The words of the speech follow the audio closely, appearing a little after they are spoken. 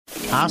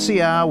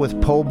RCR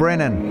with Paul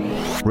Brennan,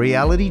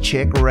 Reality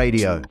Check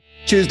Radio.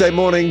 Tuesday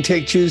morning,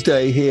 Tech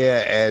Tuesday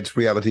here at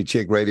Reality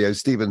Check Radio.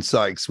 Stephen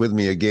Sykes with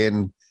me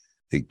again,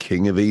 the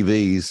king of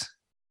EVs.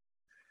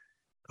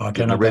 I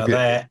don't know about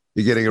that.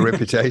 You're getting a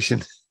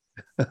reputation.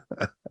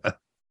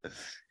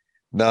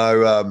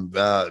 No,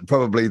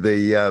 probably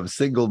the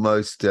single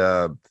most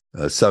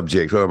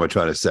subject. What am I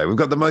trying to say? We've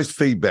got the most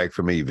feedback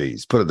from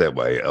EVs, put it that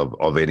way,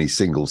 of any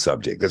single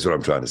subject. That's what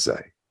I'm trying to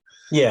say.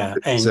 Yeah,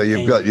 so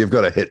you've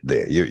got a hit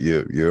there.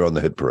 You're on the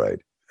hit parade.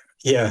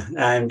 Yeah,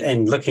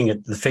 and looking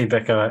at the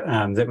feedback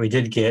that we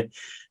did get,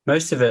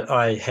 most of it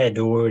I had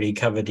already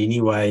covered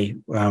anyway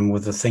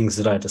with the things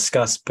that I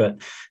discussed.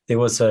 But there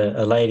was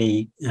a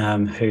lady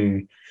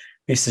who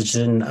messaged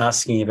in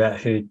asking about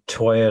her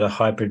Toyota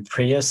hybrid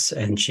Prius,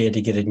 and she had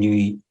to get a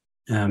new,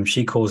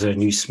 she calls it a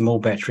new small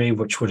battery,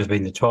 which would have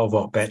been the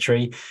 12-volt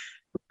battery.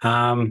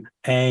 And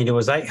it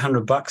was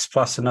 $800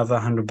 plus another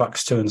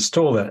 $100 to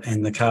install it.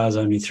 And the car's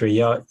only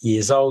 3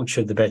 years old.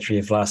 Should the battery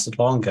have lasted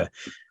longer?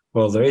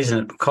 Well, the reason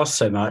it costs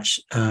so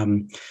much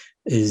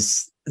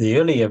is the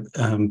earlier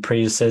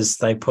Priuses,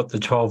 they put the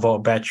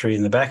 12-volt battery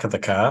in the back of the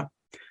car.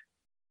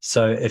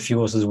 So if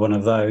yours is one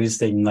of those,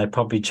 then they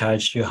probably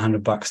charged you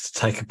 $100 to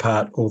take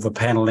apart all the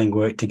paneling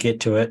work to get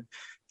to it.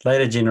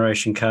 Later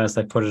generation cars,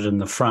 they put it in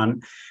the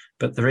front.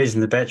 But the reason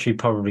the battery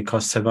probably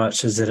costs so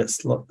much is that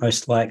it's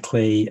most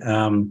likely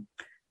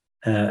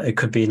it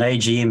could be an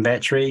AGM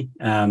battery.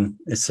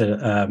 It's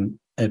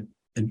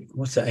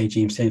what's the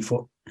AGM stand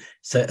for?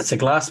 So it's a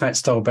glass mat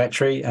style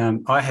battery.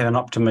 I have an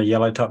Optima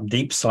yellow top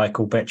deep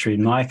cycle battery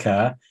in my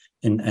car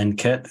in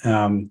kit.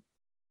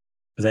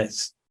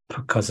 That's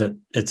because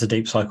it's a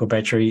deep cycle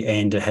battery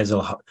and it has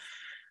a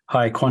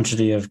high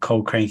quantity of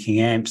cold cranking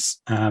amps.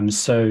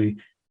 So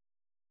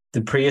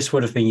the Prius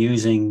would have been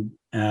using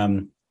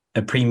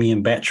a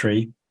premium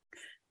battery,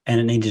 and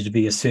it needed to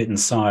be a certain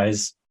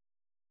size.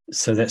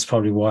 So that's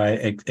probably why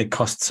it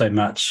costs so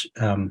much,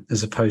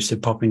 as opposed to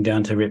popping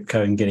down to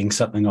Repco and getting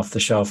something off the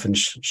shelf and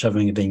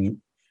shoving it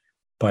in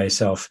by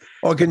yourself.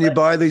 Oh, can you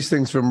buy these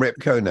things from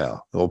Repco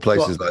now or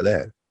places like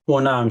that?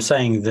 Well, no, I'm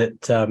saying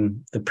that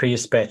the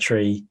Prius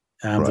battery,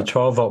 right, the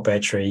 12-volt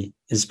battery,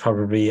 is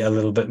probably a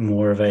little bit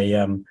more of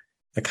a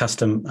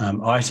custom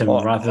item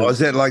rather. Is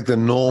that like the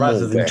normal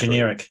rather than battery?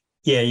 Generic?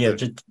 Yeah.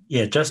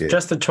 Just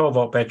the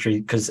 12-volt battery,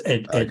 because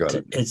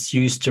it's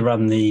used to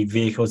run the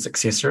vehicle's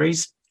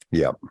accessories.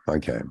 Yeah.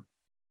 Okay.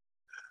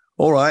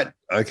 All right.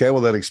 Okay.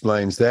 Well, that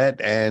explains that.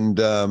 And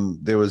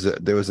there was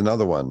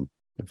another one,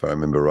 if I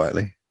remember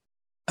rightly.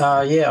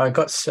 I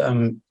got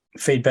some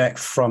feedback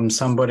from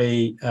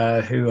somebody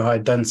who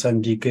I'd done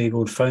some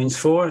de-Googled phones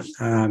for.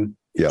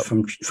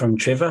 From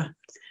Trevor,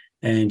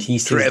 and he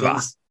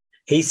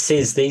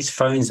says these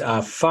phones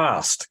are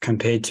fast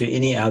compared to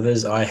any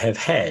others I have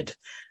had.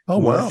 Oh,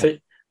 wow.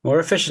 More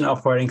efficient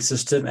operating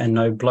system and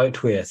no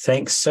bloatware.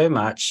 Thanks so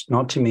much,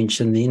 not to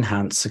mention the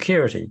enhanced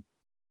security.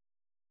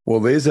 Well,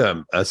 there's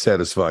a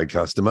satisfied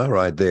customer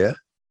right there.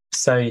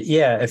 So,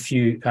 yeah, if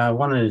you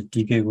want a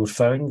de-Googled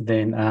phone,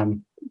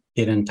 then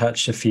get in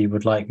touch if you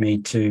would like me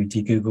to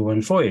de-Google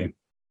one for you.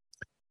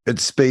 It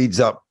speeds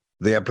up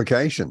the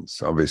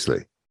applications,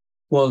 obviously.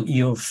 Well,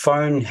 your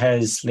phone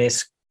has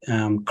less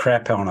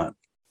crap on it.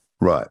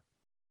 Right.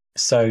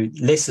 So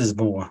less is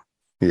more.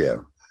 Yeah.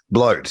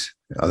 Bloat,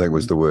 I think,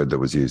 was the word that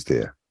was used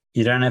there.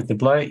 You don't have the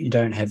bloat, you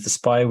don't have the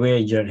spyware,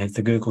 you don't have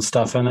the Google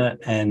stuff in it,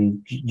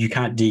 and you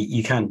can't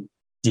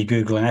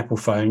de-Google an Apple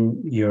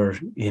phone. Your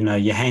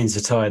hands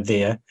are tied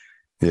there.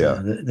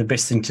 Yeah. The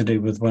best thing to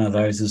do with one of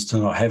those is to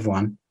not have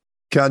one.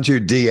 Can't you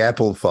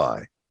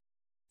de-Applefy?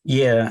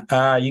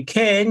 Yeah, you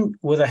can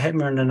with a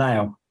hammer and a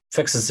nail.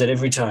 Fixes it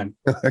every time.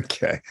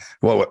 Okay.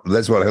 Well,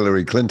 that's what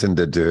Hillary Clinton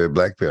did to her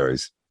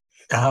Blackberries.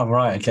 Oh,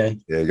 right. Okay.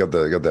 Yeah, you got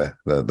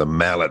the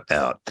mallet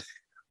out.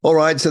 All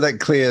right, so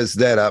that clears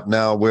that up.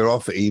 Now we're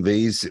off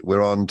EVs.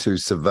 We're on to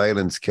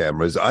surveillance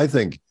cameras. I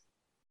think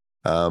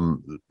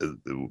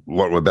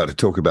what we're about to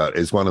talk about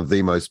is one of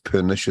the most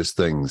pernicious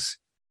things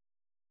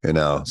in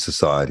our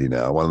society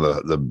now. One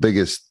of the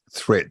biggest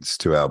threats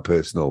to our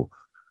personal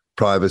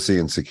privacy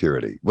and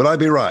security. Would I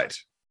be right?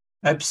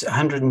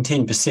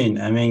 110%.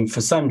 I mean,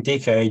 for some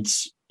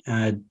decades,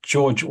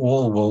 George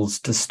Orwell's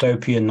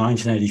dystopian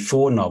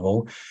 1984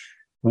 novel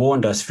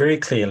warned us very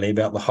clearly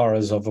about the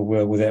horrors of a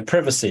world without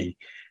privacy.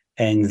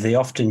 And the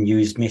often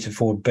used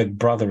metaphor, Big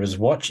Brother is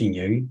watching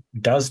you,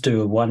 does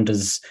do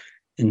wonders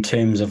in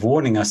terms of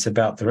warning us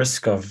about the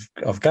risk of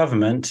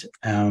government,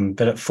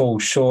 but it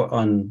falls short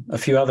on a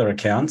few other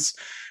accounts.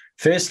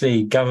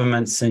 Firstly,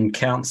 governments and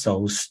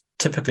councils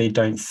typically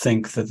don't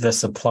think that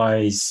this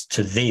applies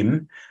to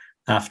them.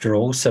 After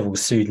all, civil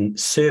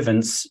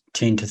servants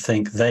tend to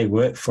think they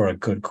work for a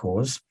good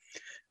cause.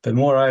 But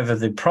moreover,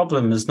 the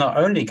problem is not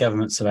only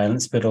government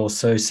surveillance, but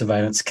also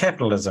surveillance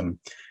capitalism,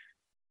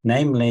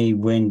 namely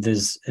when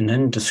there's an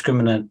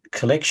indiscriminate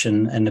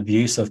collection and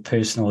abuse of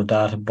personal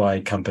data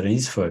by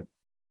companies for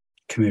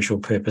commercial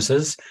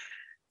purposes.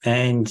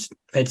 And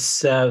it's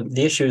the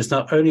issue is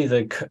not only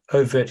the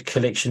overt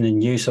collection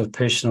and use of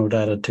personal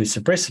data to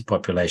suppress the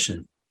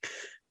population,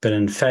 But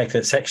in fact,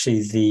 it's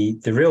actually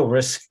the real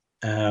risk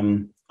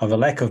of a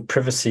lack of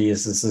privacy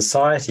is a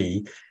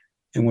society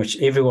in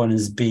which everyone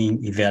is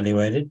being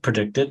evaluated,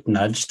 predicted,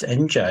 nudged,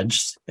 and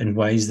judged in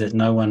ways that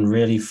no one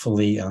really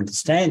fully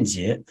understands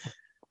yet.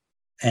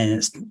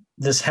 And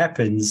this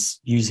happens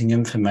using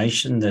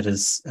information that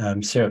is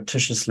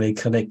surreptitiously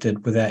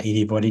collected without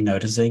anybody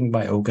noticing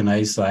by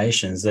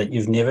organizations that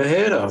you've never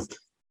heard of.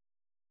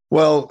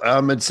 Well,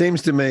 it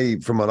seems to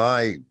me, from what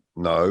I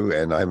know,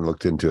 and I haven't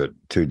looked into it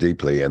too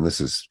deeply, and this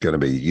is going to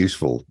be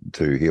useful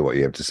to hear what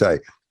you have to say,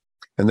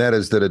 and that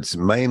is that it's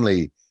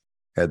mainly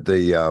at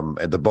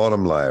the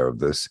bottom layer of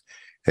this,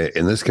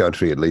 in this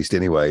country at least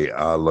anyway,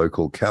 are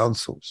local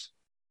councils.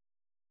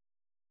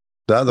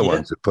 They're the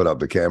ones that put up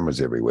the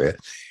cameras everywhere.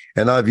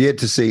 And I've yet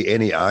to see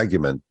any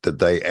argument that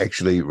they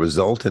actually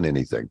result in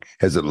anything.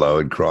 Has it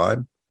lowered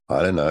crime?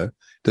 I don't know.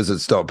 Does it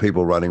stop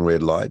people running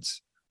red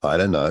lights? I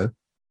don't know.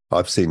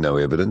 I've seen no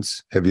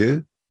evidence. Have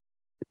you?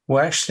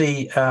 Well,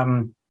 actually,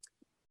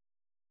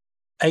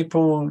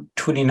 April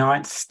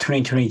 29th,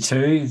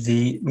 2022,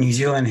 the New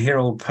Zealand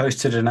Herald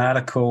posted an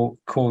article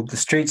called "The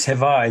Streets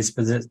Have Eyes,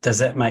 but Does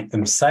That Make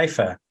Them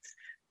Safer?"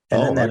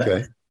 And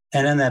okay.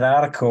 And in that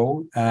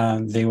article,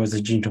 there was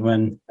a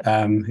gentleman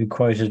who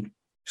was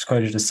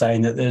quoted as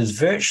saying that there's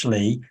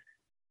virtually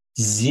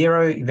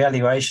zero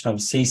evaluation of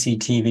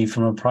CCTV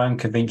from a crime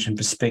prevention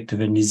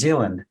perspective in New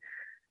Zealand.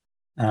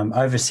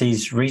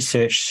 Overseas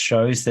research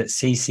shows that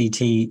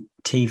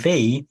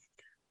CCTV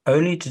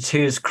only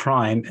deters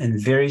crime in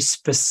very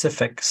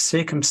specific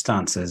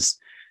circumstances.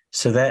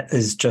 So that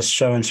is just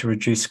shown to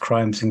reduce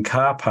crimes in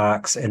car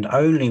parks, and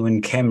only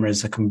when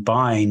cameras are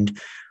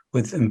combined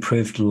with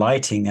improved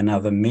lighting and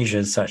other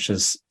measures such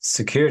as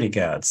security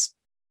guards.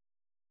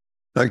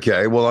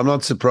 Okay, well, I'm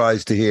not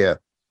surprised to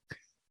hear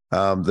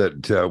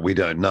that we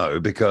don't know,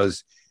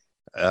 because,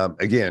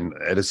 again,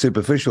 at a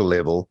superficial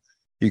level,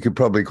 you could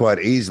probably quite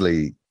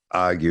easily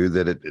argue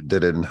that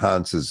it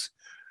enhances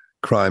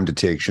crime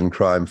detection,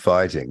 crime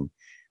fighting,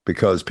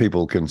 because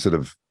people can sort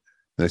of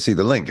see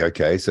the link.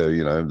 Okay, so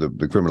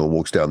the criminal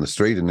walks down the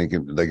street and they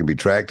can be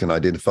tracked and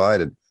identified,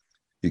 and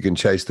you can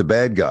chase the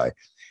bad guy.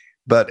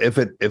 But if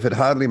it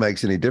hardly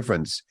makes any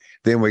difference,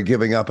 then we're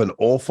giving up an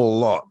awful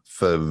lot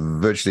for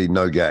virtually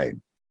no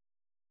gain.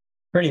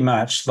 Pretty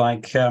much.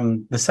 Like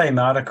the same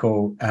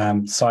article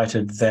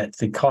cited that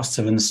the cost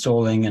of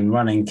installing and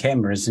running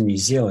cameras in New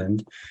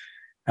Zealand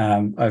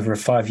over a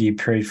 5-year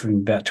period from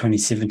about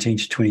 2017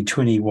 to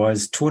 2020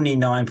 was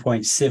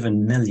 $29.7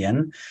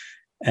 million.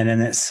 And in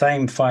that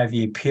same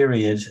 5-year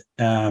period,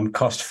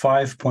 cost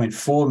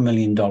 $5.4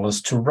 million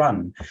to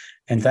run.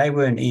 And they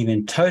weren't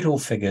even total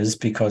figures,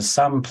 because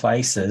some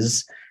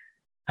places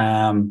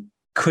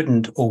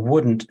couldn't or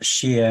wouldn't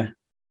share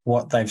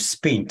what they've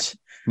spent.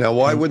 Now,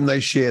 why wouldn't they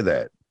share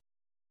that?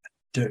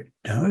 Don't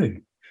know.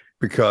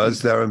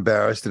 Because they're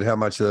embarrassed at how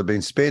much they've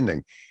been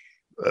spending.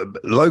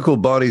 Local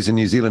bodies in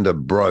New Zealand are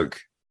broke.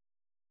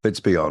 Let's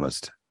be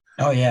honest.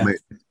 Oh, yeah.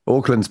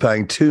 Auckland's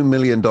paying $2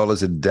 million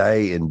a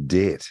day in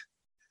debt.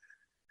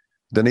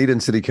 Dunedin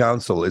City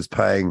Council is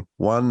paying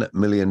 $1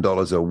 million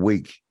a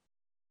week.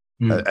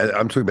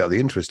 I'm talking about the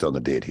interest on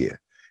the debt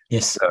here.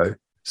 Yes.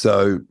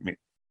 So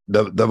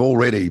they've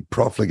already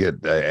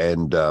profligate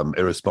and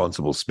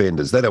irresponsible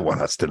spenders. They don't want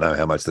us to know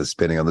how much they're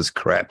spending on this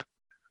crap.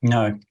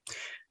 No,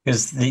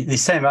 because the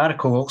same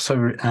article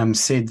also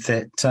said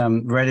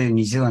that Radio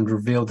New Zealand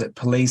revealed that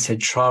police had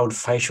trialled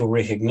facial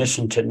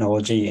recognition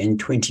technology in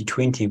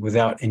 2020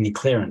 without any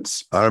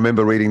clearance. I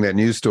remember reading that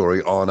news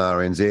story on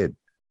RNZ.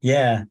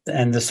 Yeah,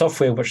 and the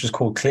software, which is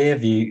called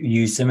Clearview,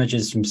 used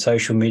images from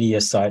social media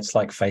sites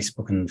like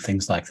Facebook and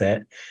things like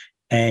that,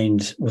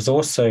 and was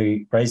also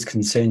raised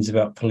concerns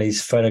about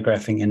police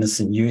photographing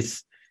innocent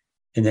youth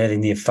and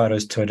adding their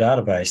photos to a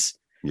database.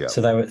 Yeah.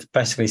 So they were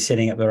basically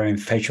setting up their own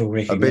facial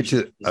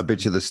recognition. I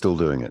bet you they're still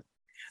doing it.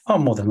 Oh,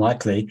 more than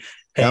likely.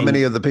 How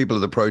many of the people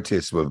at the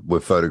protests were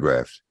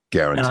photographed?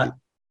 Guaranteed.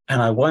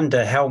 And I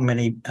wonder how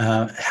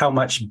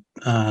much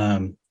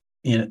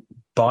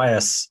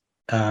bias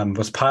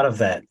was part of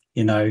that.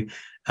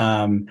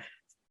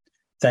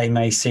 They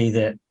may see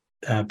that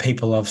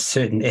people of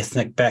certain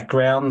ethnic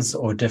backgrounds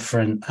or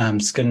different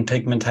skin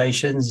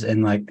pigmentations,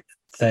 and like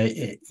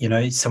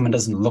someone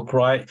doesn't look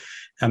right.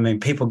 I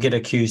mean, people get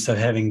accused of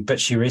having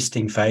bitchy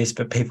resting face,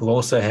 but people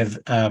also have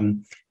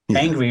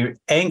angry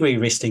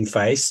resting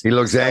face. He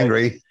looks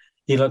angry.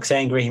 He looks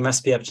angry. He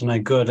must be up to no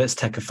good. Let's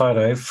take a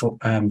photo for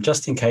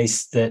just in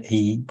case that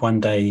he one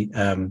day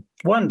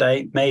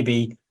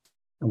maybe,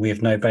 we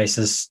have no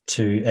basis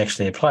to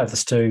actually apply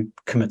this to,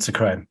 commits a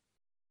crime.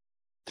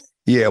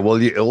 Yeah,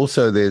 well,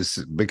 also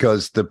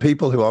because the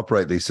people who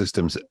operate these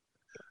systems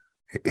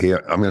here,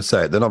 I'm going to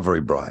say it, they're not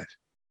very bright.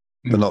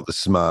 They're not the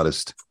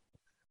smartest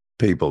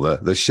people,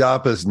 the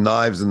sharpest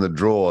knives in the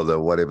drawer,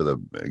 whatever the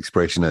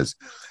expression is.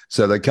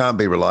 So they can't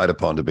be relied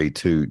upon to be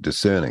too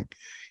discerning,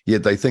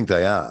 yet they think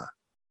they are.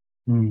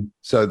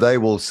 So they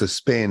will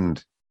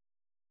suspend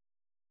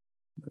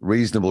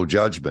reasonable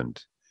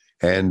judgment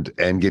and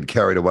get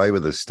carried away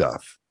with this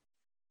stuff,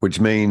 which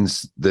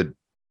means that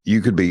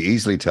you could be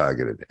easily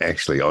targeted,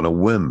 actually, on a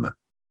whim.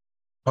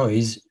 Oh,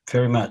 he's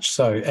very much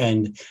so,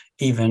 and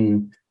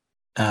even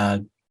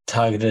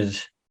targeted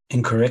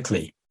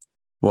incorrectly.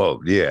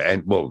 Well, yeah,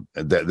 and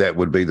that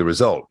would be the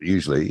result.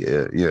 Usually,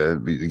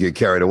 you get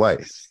carried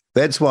away.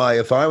 That's why,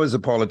 if I was a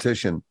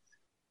politician,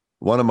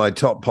 one of my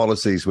top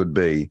policies would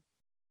be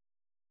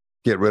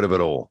get rid of it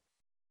all.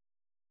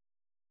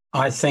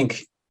 I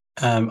think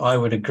I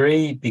would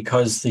agree,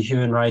 because the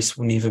human race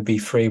will never be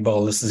free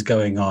while this is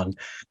going on.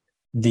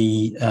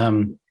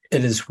 It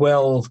is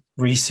well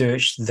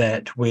researched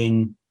that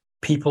when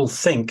people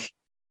think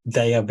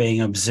they are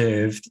being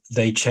observed,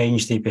 they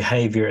change their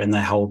behavior and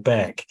they hold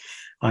back.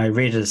 I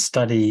read a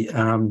study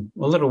a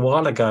little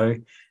while ago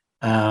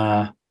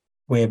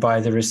whereby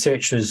the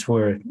researchers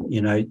were,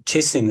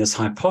 testing this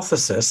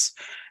hypothesis,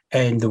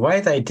 and the way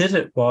they did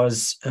it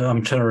was,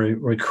 I'm trying to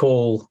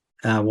recall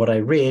what I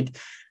read.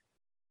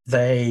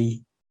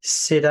 They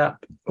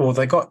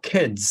they got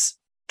kids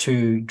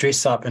to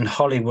dress up in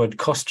Halloween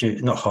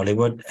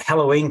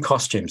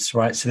costumes,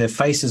 right? So their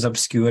face is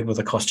obscured with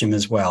a costume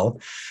as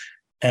well.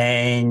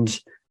 And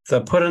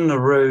they're put in a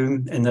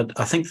room, and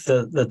I think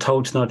they're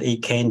told to not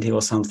eat candy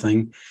or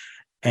something.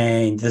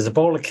 And there's a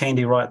bowl of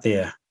candy right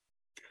there.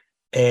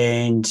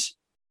 And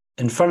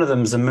in front of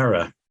them is a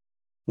mirror.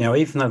 Now,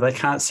 even though they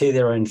can't see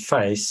their own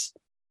face,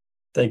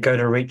 they go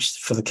to reach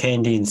for the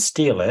candy and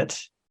steal it.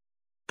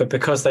 But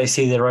because they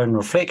see their own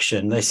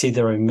reflection, they see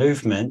their own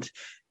movement,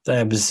 they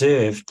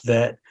observed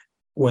that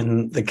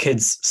when the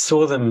kids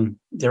saw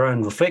their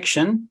own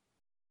reflection,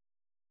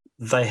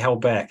 they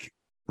held back.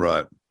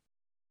 Right.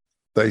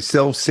 They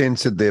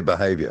self-censored their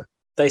behavior.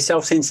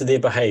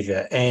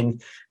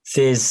 And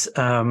there's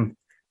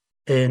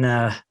in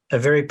a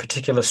very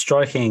particular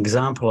striking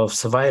example of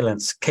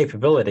surveillance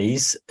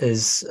capabilities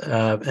is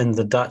in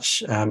the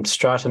Dutch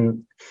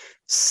Stratum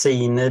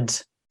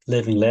Cynid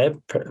Living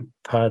Lab.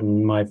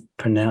 Pardon my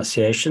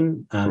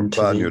pronunciation.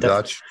 Pardon your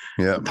Dutch.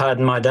 Yeah.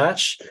 Pardon my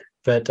Dutch,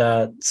 but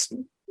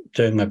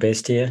doing my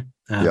best here.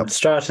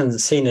 Stratum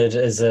Cynid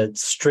is a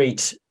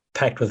street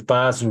packed with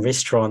bars and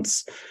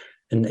restaurants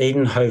in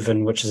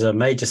Eindhoven, which is a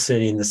major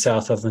city in the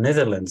south of the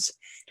Netherlands.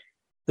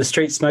 The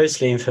street's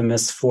mostly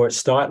infamous for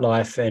its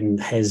nightlife and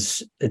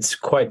it's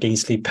quite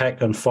densely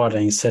packed on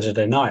Friday and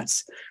Saturday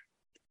nights.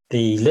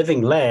 The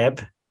Living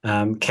Lab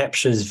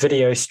captures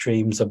video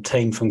streams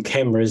obtained from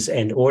cameras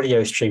and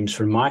audio streams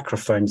from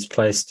microphones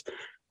placed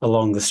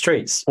along the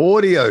streets.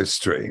 Audio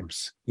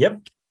streams?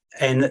 Yep.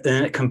 And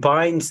then it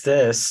combines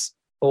this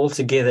all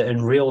together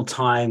in real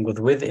time with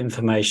weather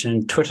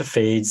information, Twitter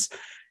feeds,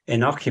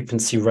 and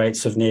occupancy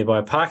rates of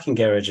nearby parking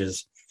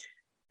garages.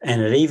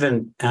 And it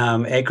even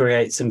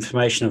aggregates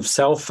information of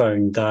cell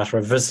phone data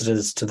of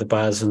visitors to the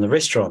bars and the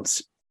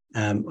restaurants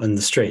in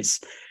the streets.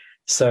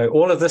 So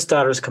all of this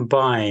data is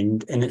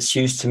combined, and it's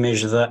used to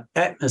measure the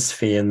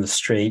atmosphere in the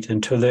street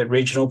and to alert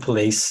regional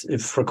police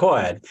if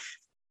required.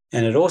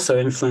 And it also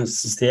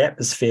influences the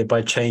atmosphere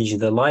by changing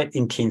the light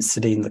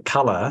intensity and the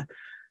color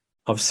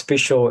of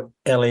special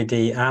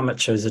LED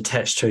armatures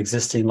attached to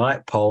existing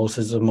light poles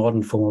as a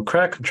modern form of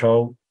crowd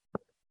control.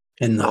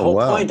 And the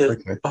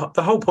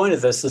whole point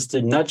of this is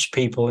to nudge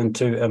people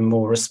into a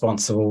more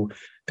responsible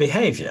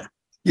behavior.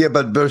 Yeah,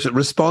 but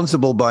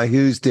responsible by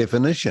whose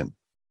definition?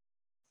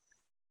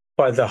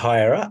 By the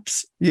higher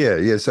ups.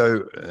 Yeah.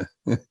 So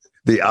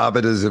the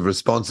arbiters of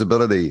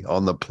responsibility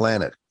on the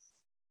planet.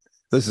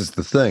 This is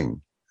the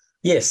thing.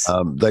 Yes.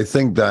 They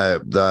think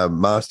they're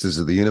masters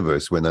of the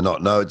universe when they're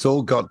not. No, it's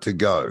all got to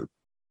go.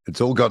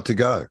 It's all got to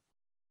go.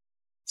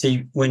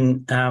 See,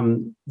 when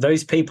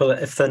those people,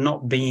 if they're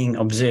not being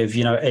observed,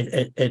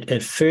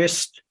 at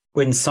first,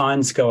 when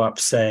signs go up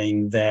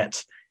saying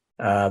that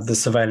the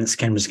surveillance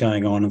camera's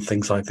going on and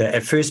things like that,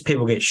 at first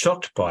people get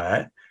shocked by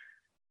it,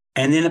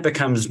 and then it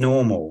becomes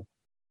normal.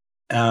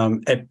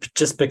 It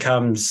just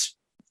becomes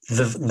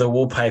the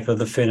wallpaper,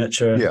 the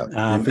furniture.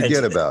 Yeah, you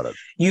forget about it.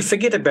 You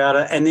forget about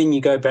it, and then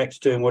you go back to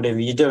doing whatever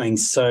you're doing.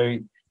 So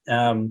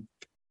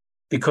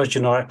because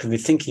you're not actively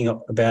thinking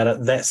about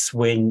it, that's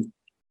when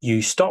you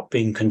stop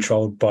being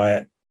controlled by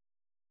it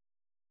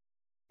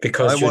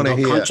because you're not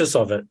conscious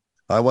of it.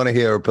 I want to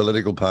hear a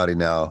political party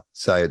now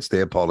say it's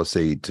their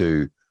policy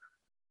to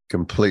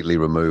completely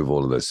remove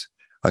all of this.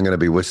 I'm going to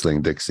be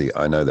whistling Dixie.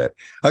 I know that.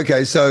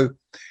 Okay, so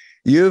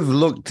you've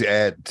looked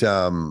at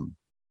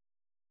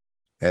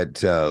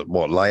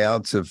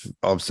layouts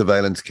of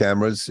surveillance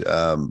cameras,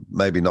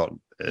 maybe not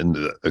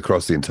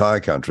across the entire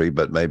country,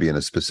 but maybe in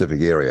a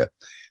specific area.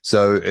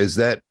 So is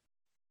that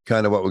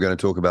kind of what we're going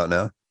to talk about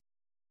now?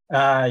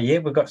 Yeah,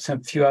 we've got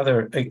few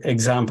other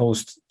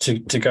examples to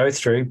go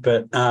through,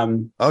 but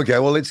okay,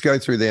 well, let's go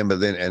through them,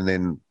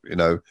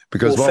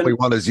 because what we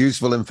want is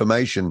useful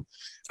information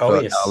for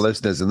our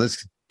listeners in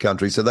this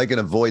country, so they can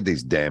avoid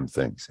these damn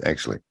things.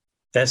 Actually,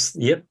 that's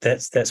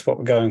what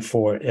we're going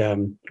for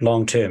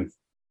long term.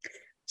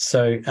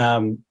 So,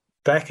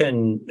 back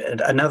in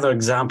another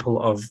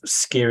example of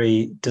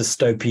scary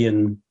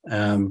dystopian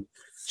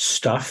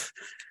stuff.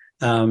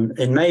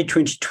 In May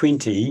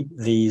 2020,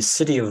 the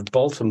city of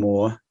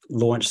Baltimore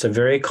launched a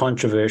very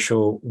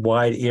controversial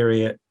wide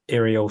area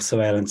aerial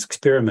surveillance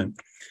experiment.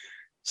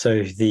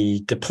 So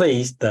the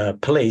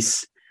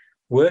police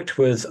worked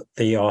with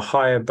the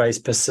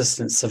Ohio-based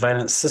persistent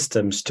surveillance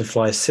systems to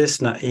fly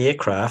Cessna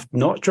aircraft,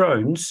 not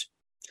drones,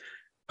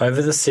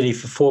 over the city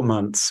for 4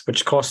 months,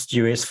 which cost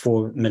US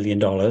 $4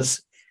 million.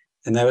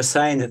 And they were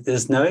saying that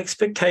there's no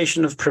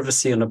expectation of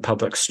privacy on a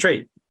public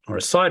street or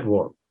a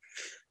sidewalk.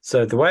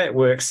 So the way it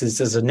works is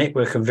there's a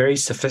network of very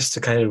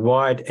sophisticated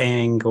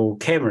wide-angle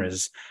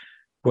cameras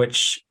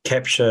which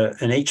capture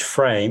in each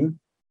frame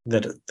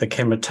that the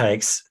camera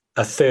takes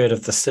a third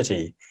of the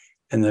city.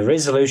 And the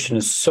resolution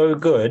is so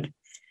good,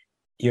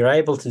 you're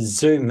able to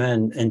zoom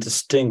in and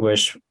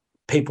distinguish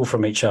people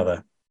from each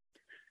other.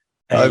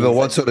 And over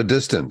what sort of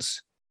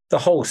distance? The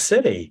whole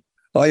city.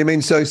 Oh, you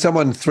mean so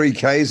someone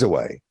 3Ks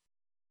away?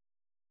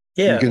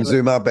 Yeah. You can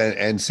zoom up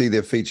and see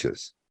their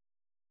features.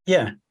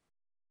 Yeah.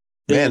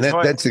 Man,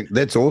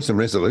 that's awesome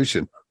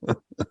resolution.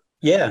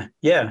 Yeah.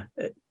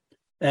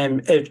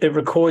 And it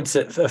records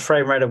at a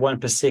frame rate of 1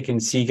 per second,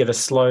 so you get a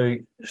slow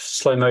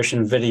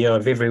motion video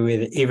of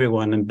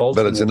everyone in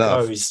Baltimore. But it's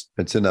enough. Goes.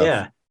 It's enough.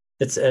 Yeah,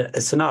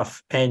 it's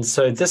enough. And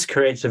so this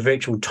creates a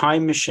virtual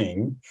time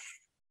machine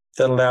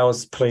that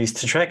allows police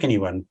to track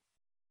anyone.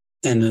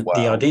 And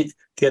wow. the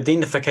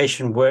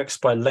identification works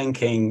by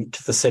linking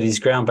to the city's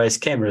ground-based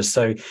cameras.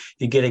 So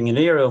you're getting an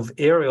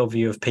aerial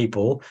view of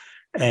people,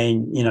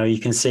 and you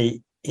can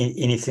see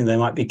anything they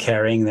might be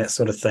carrying, that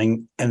sort of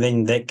thing. And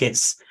then that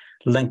gets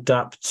linked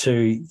up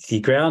to the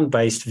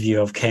ground-based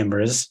view of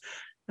cameras,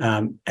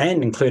 and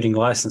including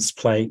license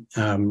plate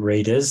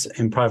readers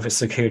and private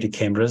security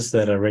cameras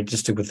that are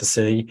registered with the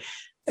city,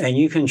 and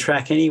you can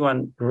track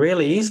anyone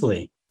really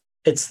easily.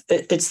 It's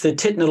the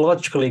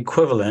technological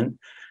equivalent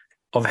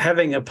of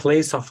having a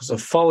police officer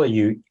follow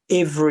you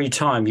every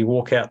time you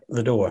walk out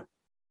the door.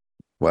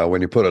 Well,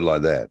 when you put it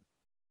like that,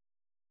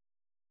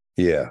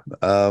 yeah,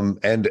 and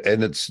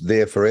it's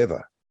there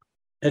forever.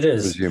 It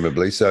is.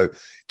 Presumably. So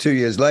 2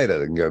 years later,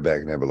 they can go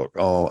back and have a look.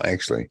 Oh,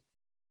 actually.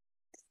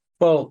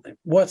 Well,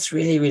 what's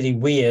really, really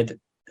weird,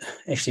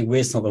 actually,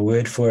 weird's not the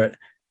word for it.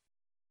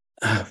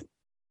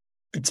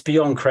 It's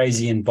beyond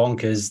crazy and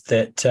bonkers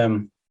that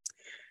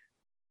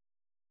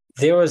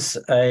there was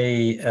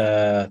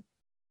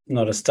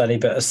not a study,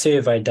 but a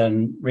survey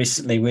done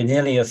recently where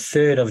nearly a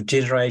third of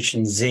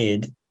Generation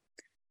Z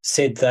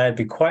said they'd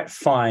be quite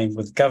fine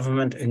with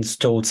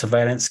government-installed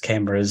surveillance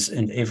cameras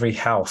in every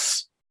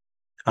house,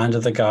 under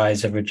the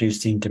guise of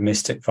reducing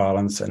domestic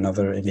violence and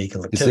other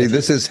illegal activities. You see,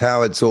 this is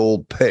how it's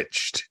all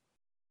pitched.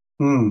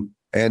 Mm.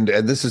 And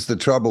this is the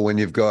trouble when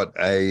you've got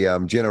a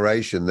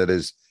generation that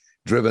is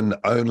driven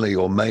only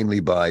or mainly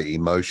by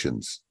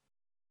emotions.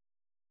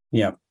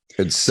 Yeah.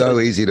 It's so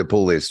easy to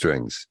pull their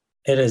strings.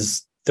 It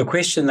is. The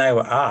question they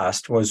were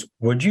asked was,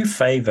 would you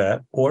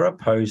favor or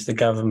oppose the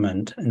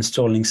government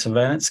installing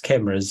surveillance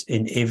cameras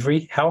in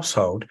every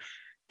household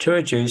to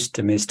reduce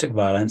domestic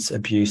violence,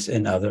 abuse,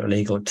 and other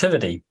illegal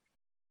activity?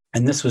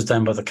 And this was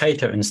done by the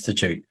Cato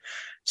Institute.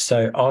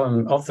 So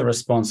of the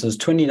responses,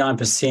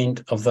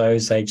 29% of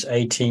those aged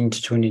 18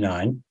 to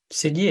 29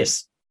 said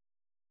yes.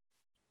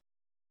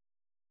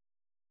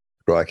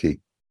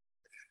 Crikey.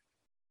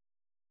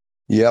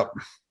 Yep.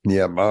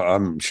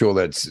 I'm sure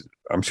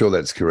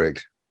that's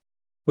correct.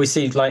 We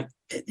see, like,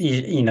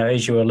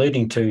 as you were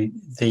alluding to,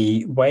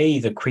 the way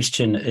the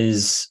question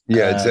is.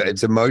 Yeah,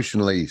 it's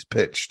emotionally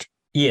pitched.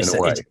 Yes, in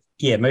a way.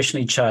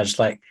 Emotionally charged.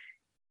 Like,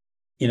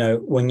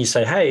 when you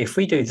say, hey, if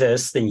we do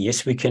this, then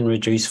yes, we can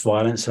reduce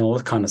violence and all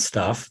that kind of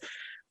stuff.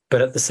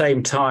 But at the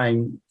same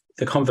time,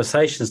 the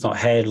conversation's not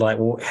had like,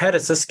 well, how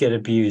does this get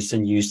abused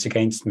and used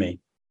against me?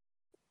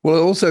 Well,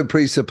 it also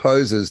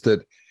presupposes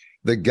that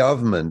the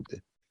government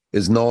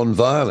is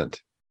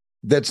non-violent.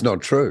 That's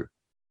not true.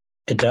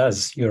 It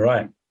does. You're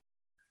right.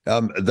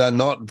 They're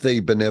not the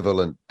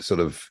benevolent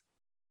sort of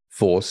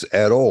force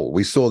at all.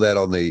 We saw that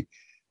on the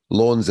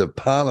lawns of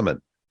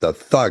Parliament, the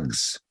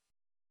thugs.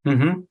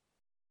 Mm-hmm.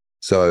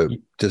 So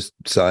just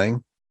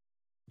saying.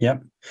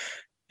 Yep.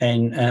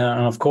 And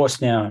of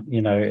course now,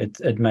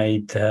 it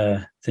made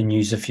the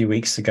news a few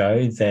weeks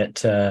ago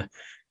that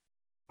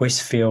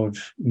Westfield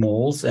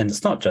malls, and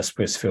it's not just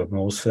Westfield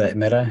malls for that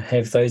matter,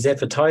 have those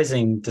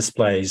advertising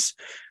displays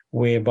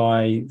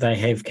whereby they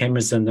have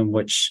cameras in them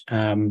which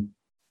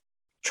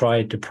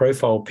try to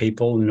profile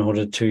people in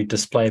order to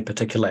display a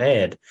particular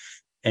ad.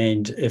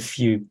 And if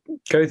you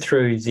go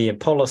through their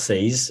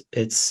policies,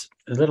 it's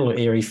a little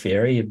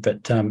airy-fairy,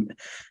 but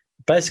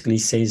basically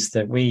says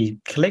that we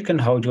collect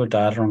and hold your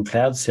data on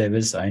cloud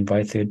servers owned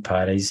by third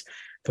parties,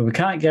 but we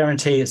can't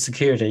guarantee its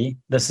security.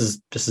 This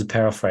is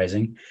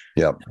paraphrasing.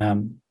 Yeah.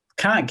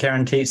 Can't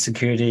guarantee its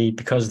security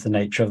because of the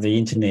nature of the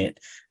internet.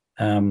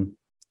 And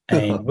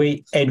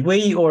we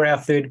or our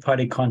third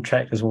party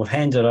contractors will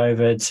hand it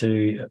over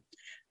to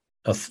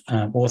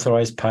an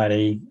authorized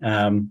party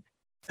at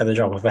the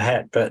drop of a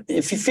hat. But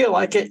if you feel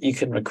like it, you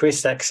can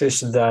request access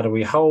to the data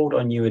we hold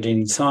on you at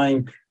any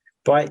time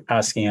by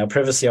asking our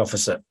privacy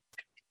officer.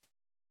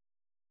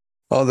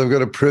 Oh, they've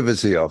got a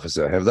privacy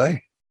officer, have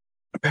they?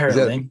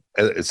 Apparently.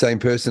 The same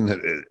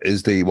person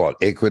is the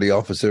equity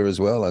officer as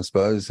well, I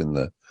suppose, in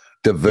the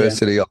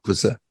diversity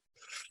officer.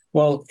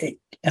 Well,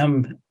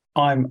 I'm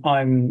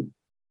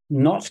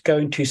not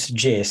going to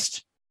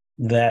suggest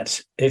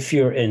that if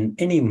you're in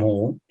any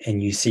mall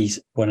and you see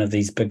one of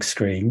these big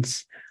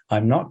screens,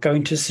 I'm not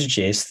going to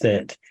suggest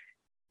that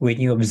when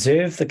you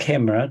observe the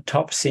camera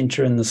top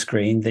center in the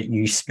screen that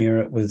you smear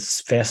it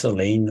with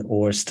Vaseline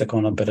or stick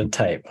on a bit of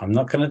tape. I'm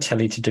not going to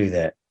tell you to do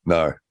that.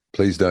 No,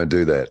 please don't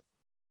do that.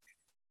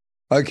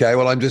 Okay,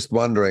 well, I'm just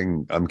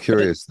wondering, I'm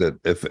curious that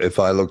if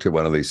I looked at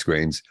one of these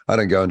screens, I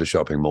don't go into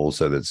shopping malls,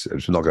 so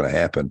it's not going to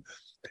happen.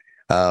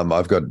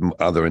 I've got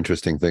other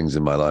interesting things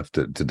in my life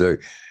to do.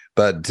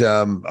 But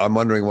I'm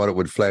wondering what it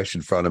would flash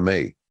in front of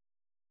me.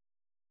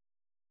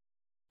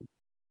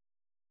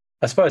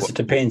 I suppose it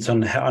depends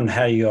on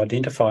how you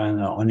identify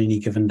on any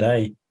given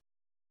day.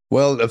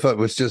 Well, if it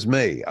was just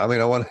me, I mean,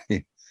 I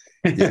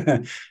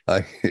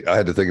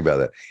had to think about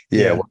that.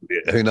 Yeah. Well,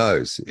 who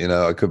knows?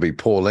 I could be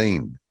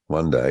Pauline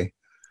one day.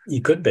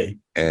 You could be.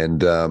 And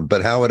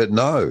but how would it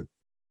know?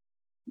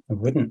 It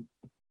wouldn't.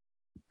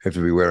 Have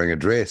to be wearing a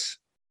dress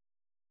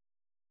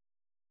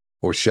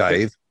or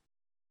shave.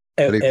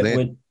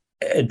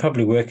 It'd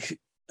probably work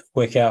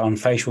out on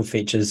facial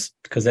features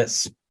because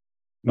that's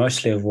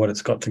mostly of what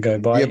it's got to go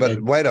by. Yeah,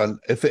 but wait on.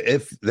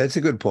 If that's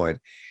a good point.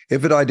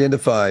 If it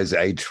identifies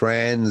a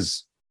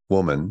trans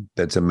woman,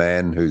 that's a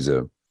man who's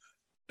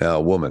now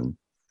a woman,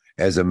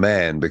 as a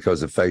man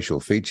because of facial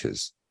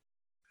features,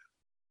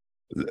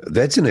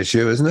 that's an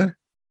issue, isn't it?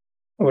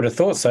 I would have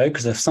thought so,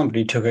 because if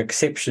somebody took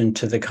exception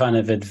to the kind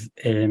of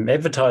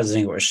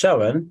advertising it was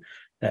showing,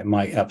 that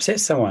might upset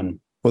someone.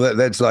 Well,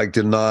 that's like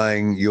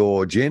denying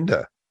your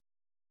gender.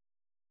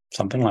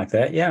 Something like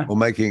that, yeah. Or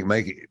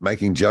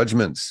making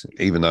judgments,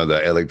 even though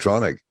they're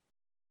electronic.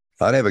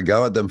 I'd have a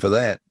go at them for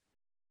that.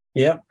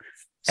 Yeah.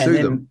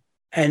 Sue them.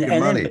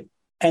 And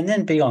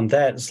then beyond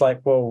that, it's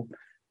like, well,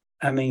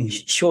 I mean,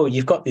 sure,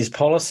 you've got these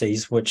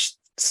policies which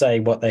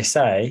say what they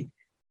say,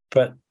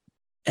 but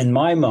in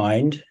my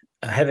mind,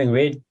 having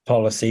read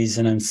policies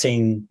and I'm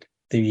seeing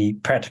the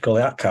practical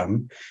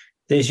outcome,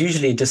 there's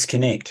usually a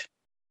disconnect.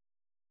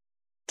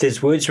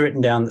 There's words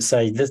written down that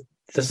say this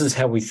is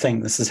how we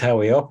think, this is how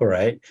we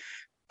operate,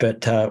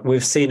 but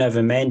we've seen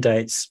over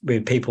mandates where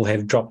people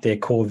have dropped their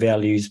core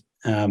values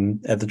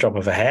at the drop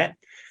of a hat.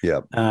 Yeah.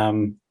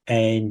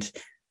 And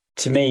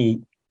to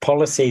me,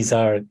 policies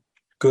are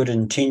good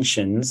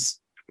intentions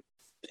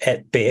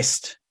at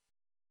best,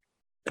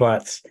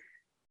 but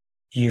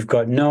you've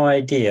got no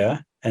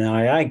idea, and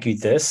I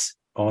argued this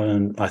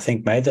on, I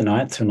think, May the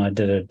 9th when I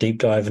did a deep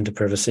dive into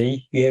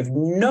privacy. You have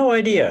no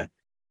idea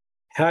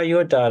how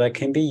your data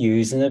can be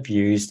used and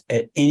abused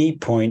at any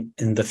point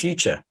in the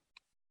future.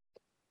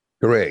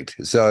 Correct.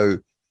 So,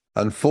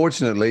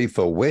 unfortunately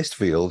for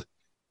Westfield,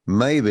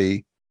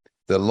 maybe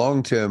the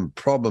long-term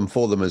problem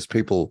for them is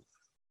people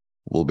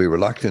will be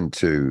reluctant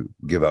to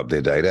give up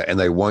their data and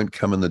they won't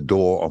come in the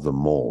door of the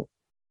mall.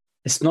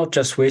 It's not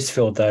just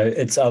Westfield, though.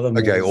 It's other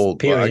malls,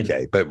 period.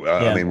 Okay, but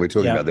I mean, we're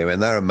talking about them,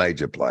 and they're a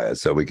major player,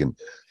 so we can.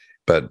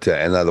 But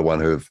another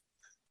one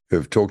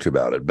who've talked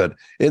about it. But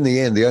in the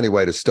end, the only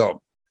way to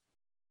stop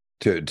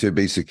to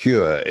be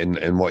secure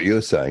in what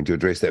you're saying, to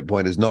address that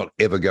point, is not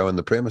ever go in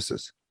the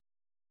premises.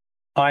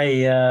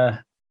 I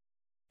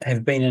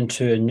have been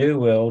into a new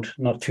world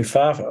not too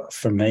far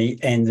from me,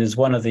 and there's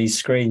one of these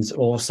screens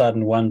all of a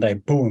sudden one day,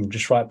 boom,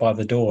 just right by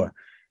the door.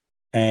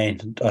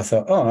 And I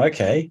thought, oh,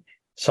 okay.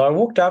 So I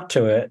walked up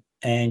to it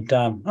and,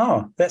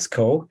 oh, that's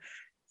cool.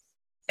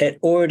 It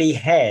already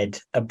had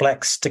a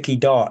black sticky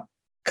dot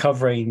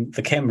covering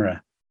the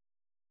camera.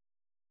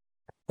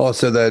 Oh,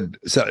 so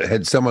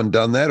had someone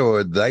done that, or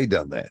had they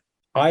done that?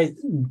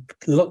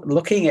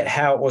 Looking at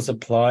how it was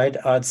applied,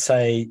 I'd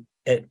say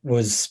it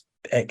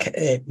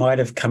might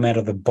have come out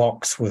of the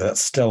box with it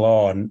still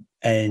on.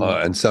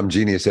 And some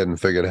genius hadn't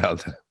figured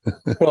out.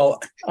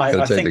 Well,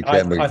 I think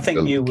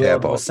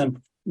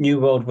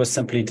New World was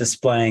simply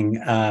displaying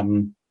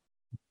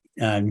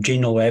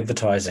general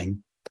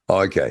advertising. Oh,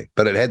 okay,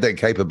 but it had that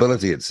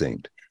capability, it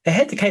seemed. It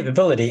had the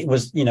capability. It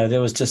was,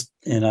 there was just,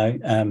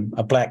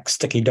 a black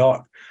sticky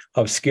dot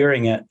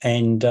obscuring it.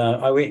 And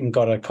I went and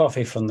got a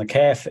coffee from the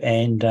cafe,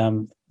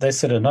 and they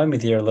sort of know me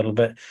there a little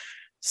bit.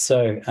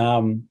 So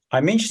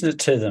I mentioned it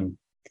to them,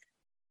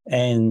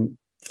 and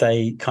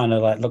they kind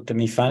of like looked at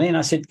me funny, and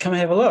I said, come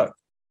have a look.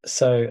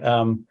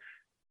 So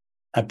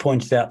I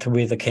pointed out to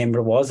where the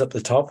camera was at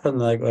the top,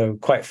 and they were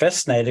quite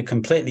fascinated,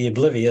 completely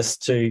oblivious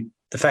to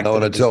the fact no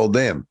one had told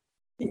them.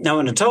 No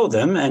one had told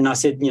them. And I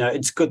said,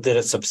 it's good that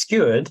it's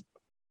obscured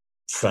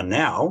for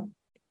now.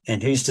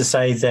 And who's to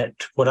say that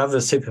what other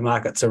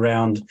supermarkets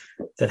around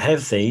that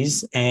have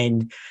these?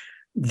 And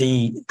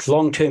the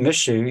long-term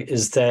issue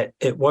is that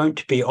it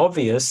won't be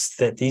obvious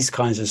that these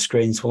kinds of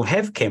screens will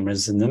have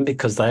cameras in them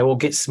because they will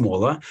get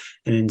smaller.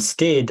 And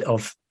instead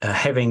of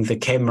having the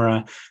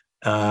camera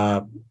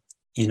put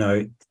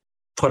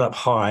up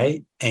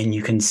high and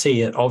you can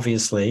see it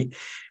obviously,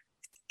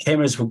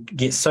 cameras will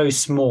get so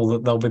small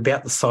that they'll be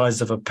about the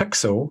size of a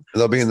pixel.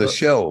 They'll be in the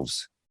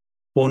shelves.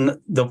 Well,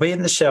 they'll be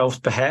in the shelves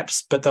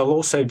perhaps, but they'll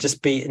also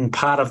just be in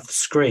part of the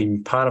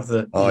screen, part of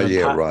the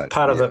right,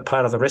 part of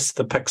the rest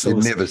of the pixels.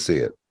 You'd never see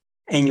it,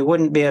 and you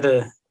wouldn't be able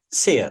to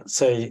see it.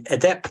 So at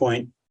that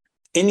point,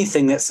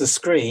 anything that's the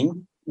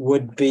screen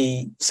would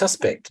be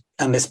suspect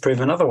unless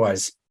proven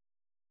otherwise.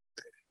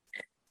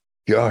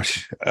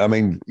 Gosh, I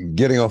mean,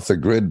 getting off the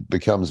grid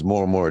becomes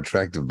more and more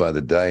attractive by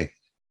the day.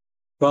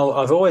 Well,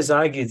 I've always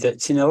argued that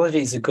technology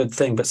is a good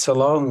thing, but so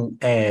long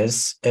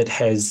as it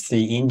has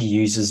the end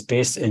user's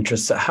best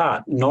interests at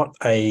heart, not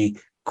a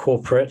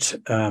corporate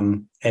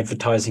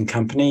advertising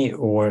company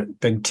or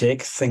big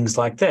tech, things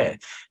like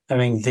that. I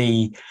mean,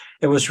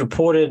 it was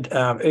reported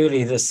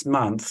earlier this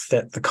month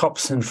that the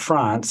cops in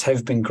France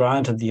have been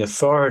granted the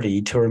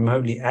authority to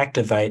remotely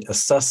activate a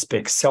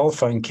suspect's cell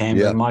phone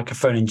camera,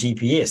 microphone, and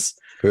GPS.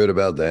 Heard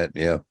about that,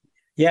 yeah.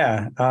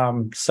 Yeah,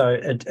 so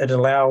it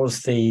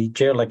allows the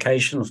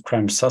geolocation of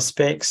crime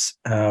suspects,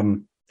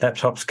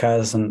 laptops,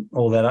 cars, and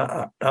all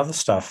that other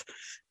stuff.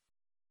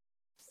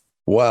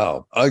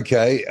 Wow.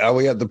 Okay. Are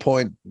we at the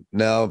point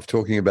now of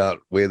talking about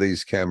where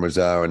these cameras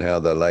are and how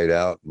they're laid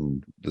out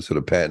and the sort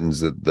of patterns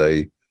that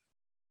they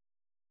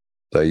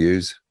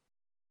use?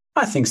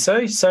 I think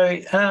so. So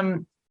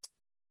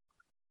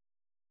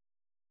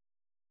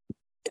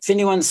if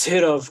anyone's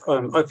heard of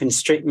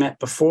OpenStreetMap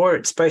before,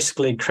 it's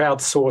basically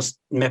crowdsourced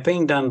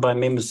mapping done by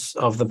members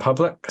of the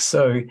public.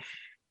 So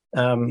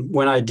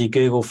when I do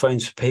Google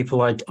Phones for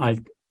People, I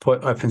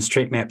put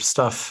OpenStreetMap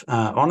stuff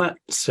on it,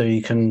 so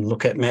you can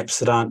look at maps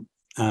that aren't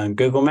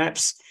Google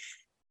Maps.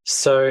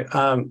 So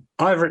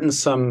I've written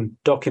some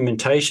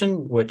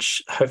documentation,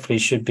 which hopefully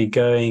should be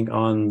going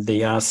on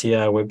the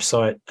RCR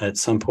website at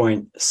some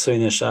point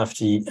soonish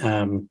after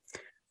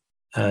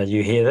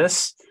you hear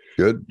this.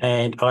 Good.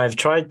 And I've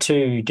tried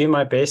to do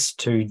my best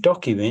to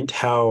document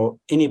how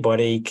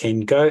anybody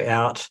can go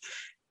out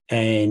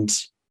and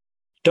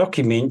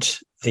document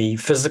the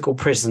physical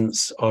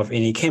presence of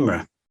any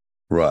camera.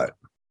 Right.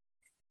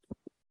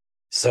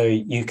 So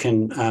you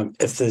can,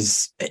 if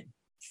there's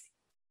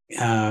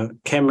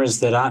cameras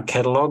that aren't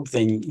catalogued,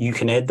 then you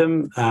can add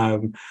them. A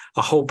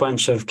whole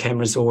bunch of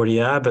cameras already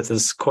are, but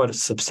there's quite a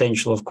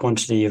substantial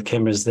quantity of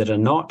cameras that are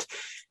not.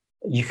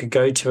 You could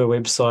go to a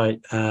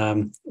website,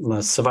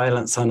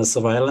 Surveillance Under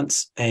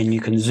Surveillance, and you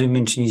can zoom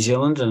into New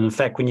Zealand. And in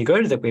fact, when you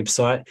go to that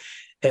website,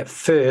 at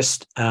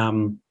first,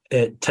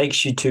 it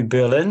takes you to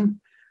Berlin.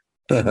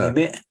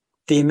 The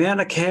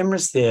amount of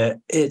cameras there,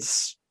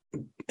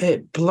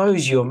 it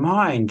blows your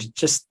mind.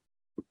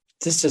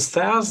 There's just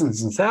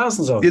thousands and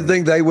thousands of them. You'd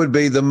think they would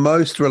be the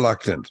most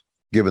reluctant,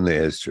 given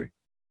their history.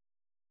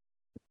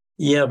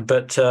 Yeah,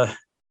 but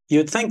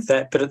you'd think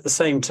that, but at the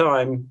same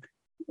time,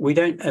 we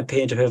don't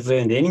appear to have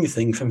learned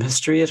anything from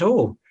history at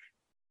all.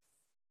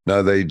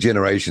 No, the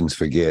generations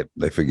forget.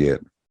 They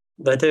forget.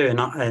 They do, and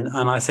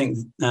I think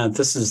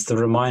this is the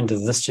reminder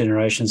this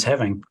generation's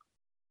having.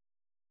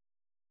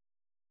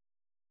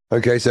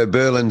 Okay, so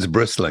Berlin's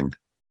bristling.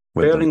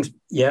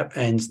 Yep,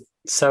 and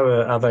so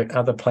are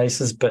other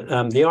places. But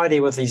the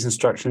idea with these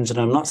instructions, and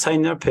I'm not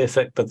saying they're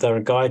perfect, but they're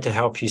a guide to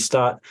help you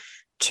start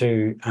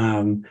to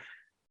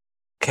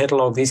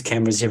catalog these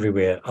cameras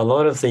everywhere. A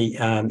lot of the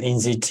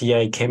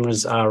NZTA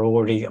cameras are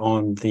already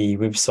on the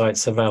website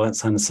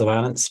Surveillance Under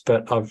Surveillance,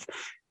 but I've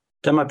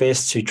done my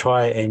best to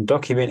try and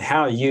document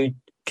how you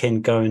can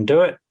go and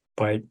do it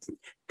by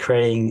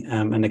creating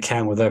an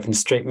account with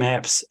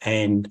OpenStreetMaps,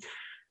 and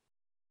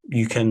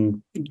you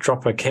can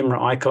drop a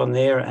camera icon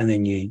there, and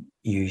then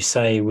you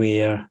say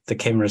where the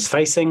camera is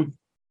facing.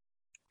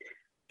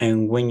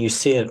 And when you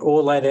see it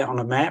all laid out on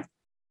a map,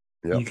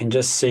 you can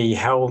just see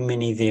how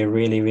many there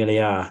really, really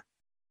are.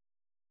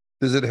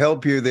 Does it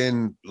help you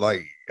then,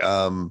 like,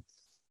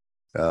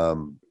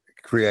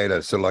 create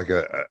a sort of like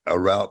a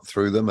route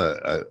through them,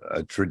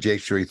 a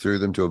trajectory through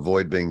them to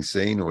avoid being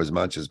seen, or as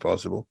much as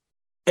possible?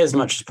 As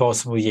much as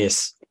possible,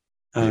 yes.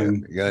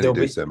 You can only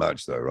do so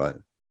much, though, right?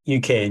 You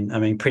can. I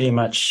mean, pretty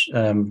much,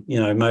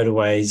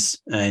 motorways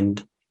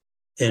and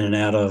in and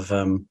out of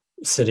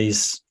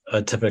cities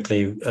are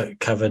typically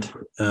covered.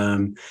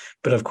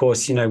 But of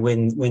course,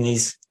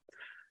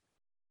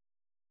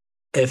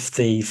 if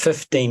the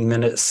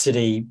 15-minute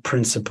city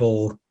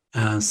principle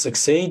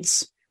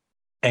succeeds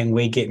and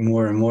we get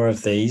more and more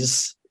of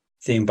these,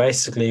 then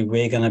basically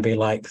we're going to be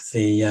like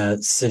the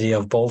city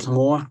of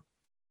Baltimore.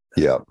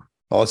 Yeah.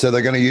 Oh, so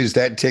they're going to use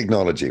that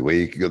technology where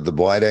you got the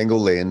wide-angle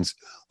lens,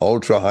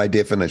 ultra high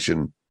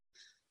definition,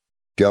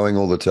 going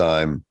all the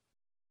time,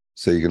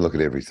 so you can look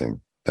at everything,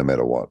 no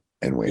matter what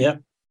and when.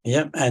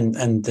 Yep.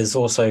 And there's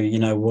also,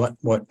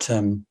 what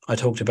I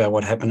talked about,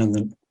 what happened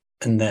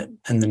in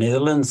the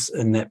Netherlands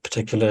in that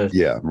particular.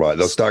 Yeah, right.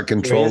 They'll start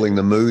controlling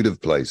the mood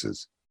of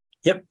places.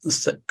 Yep,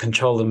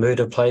 control the mood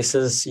of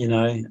places.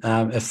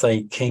 If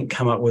they can't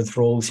come up with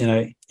rules,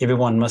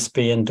 everyone must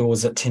be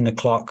indoors at 10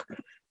 o'clock.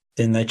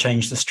 Then they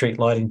change the street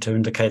lighting to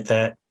indicate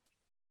that.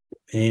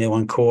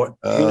 Anyone caught?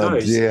 Who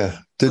knows? Yeah,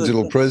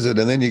 digital prison,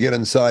 and then you get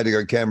inside. You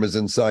got cameras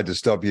inside to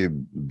stop you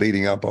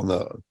beating up on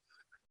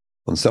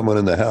someone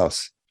in the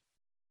house.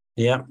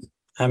 Yeah,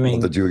 I mean,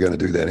 not that you were going to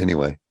do that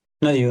anyway.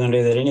 No, you were going to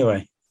do that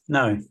anyway.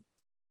 No.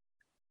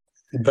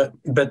 But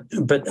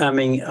I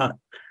mean,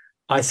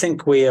 I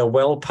think we are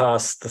well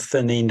past the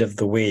thin end of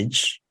the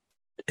wedge.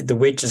 The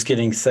wedge is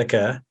getting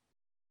thicker.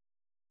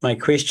 My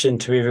question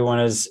to everyone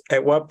is,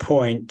 at what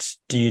point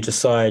do you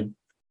decide,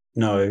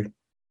 no,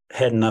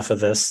 had enough of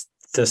this,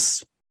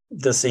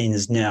 this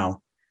ends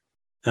now?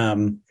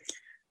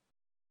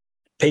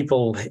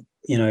 People,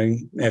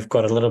 have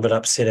got a little bit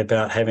upset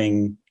about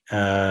having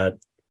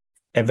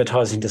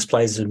advertising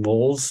displays in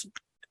malls,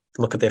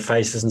 look at their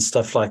faces and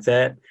stuff like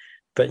that.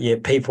 But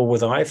yet people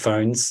with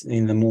iPhones,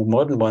 in the more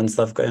modern ones,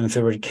 they've got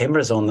infrared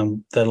cameras on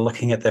them that are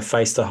looking at their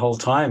face the whole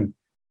time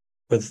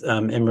with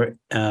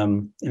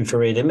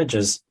infrared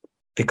images,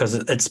 because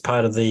it's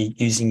part of the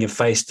using your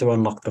face to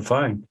unlock the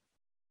phone.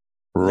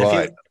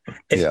 Right.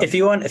 If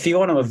you want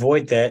to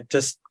avoid that,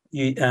 just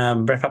you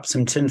wrap up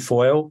some tin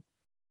foil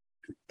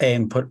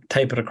and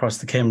tape it across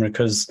the camera,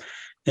 because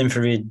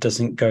infrared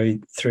doesn't go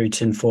through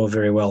tin foil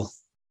very well.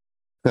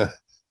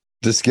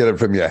 Just get it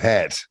from your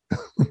hat.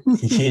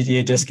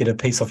 you just get a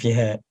piece off your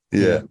hat.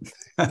 Yeah.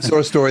 I saw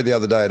a story the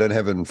other day. I don't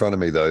have it in front of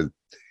me, though,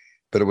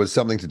 but it was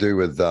something to do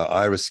with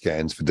iris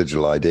scans for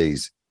digital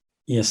IDs.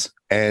 Yes.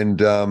 And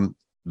the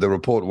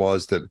report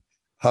was that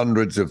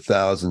hundreds of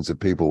thousands of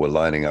people were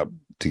lining up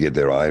to get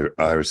their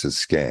irises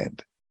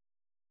scanned.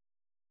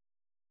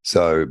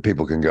 So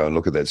people can go and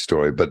look at that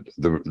story. But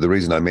the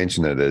reason I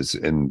mention it is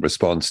in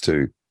response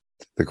to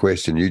the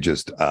question you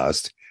just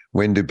asked,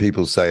 when do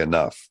people say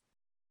enough?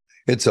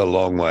 It's a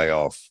long way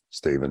off,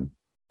 Stephen.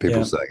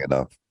 People saying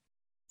enough.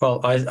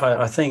 Well,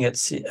 I think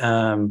it's,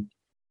 and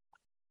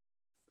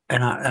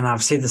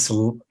I've said this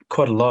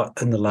quite a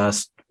lot in the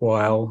last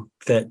while,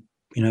 that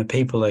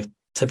people are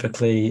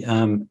typically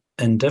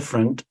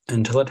indifferent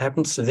until it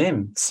happens to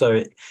them.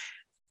 So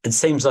it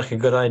seems like a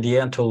good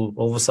idea until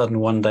all of a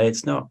sudden one day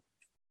it's not.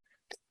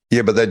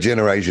 Yeah, but that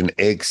Generation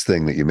X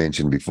thing that you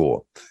mentioned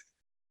before,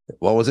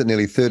 what was it?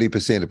 Nearly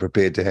 30% are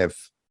prepared to have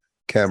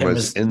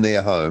cameras in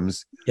their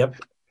homes. Yep.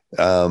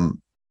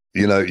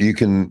 You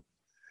can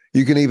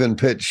even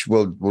pitch,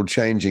 well,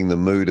 changing the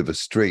mood of a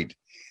street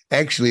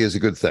actually is a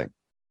good thing,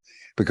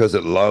 because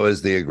it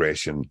lowers the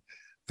aggression.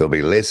 There'll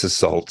be less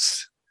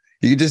assaults.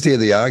 You can just hear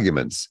the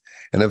arguments.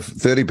 And if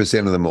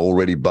 30% of them are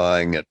already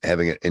buying it,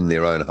 having it in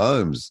their own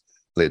homes,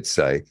 let's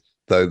say,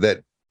 though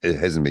that it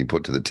hasn't been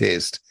put to the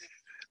test,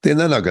 then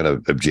they're not going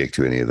to object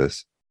to any of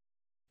this.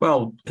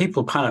 Well,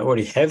 people kind of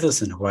already have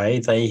this in a way.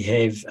 They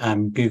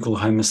have Google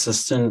Home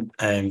Assistant,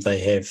 and they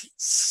have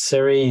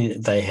Siri,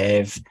 they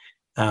have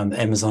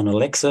Amazon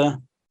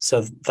Alexa.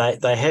 So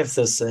they have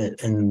this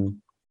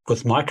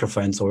with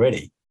microphones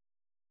already.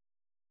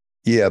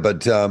 Yeah, but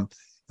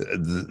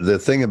the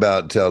thing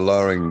about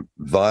lowering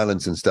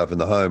violence and stuff in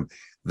the home,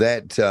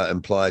 that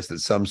implies that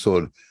some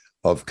sort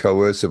of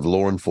coercive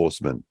law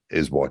enforcement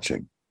is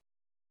watching.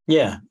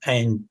 Yeah,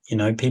 and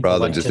people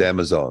rather than just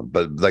Amazon,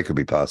 but they could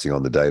be passing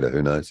on the data.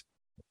 Who knows?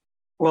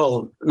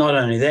 Well, not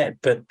only that,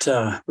 but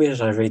where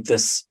did I read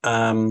this?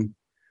 I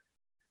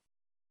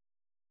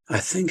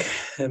think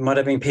it might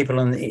have been people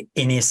in the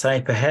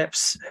NSA,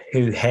 perhaps,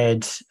 who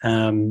had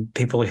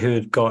people who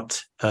had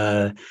got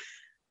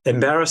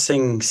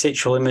embarrassing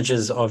sexual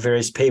images of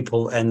various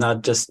people, and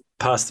they'd just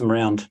pass them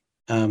around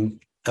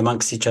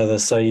amongst each other.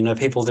 So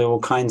people do all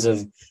kinds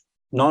of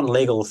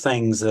non-legal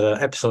things that are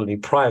absolutely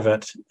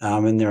private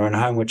in their own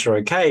home, which are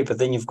okay, but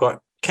then you've got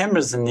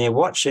cameras in there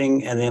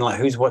watching, and then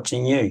who's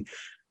watching you?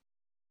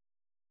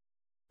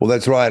 Well,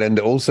 that's right. And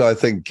also I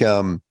think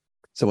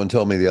someone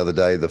told me the other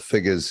day the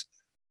figures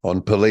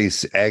on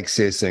police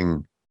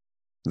accessing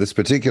this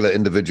particular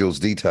individual's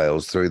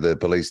details through the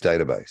police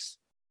database.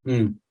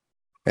 And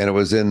it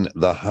was in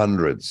the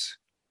hundreds.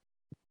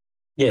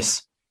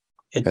 Yes.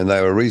 And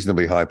they were a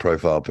reasonably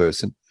high-profile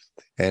person,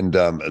 and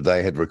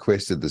they had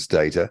requested this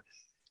data.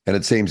 And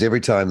it seems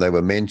every time they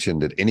were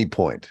mentioned at any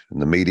point in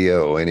the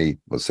media or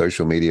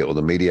social media or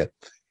the media,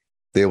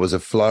 there was a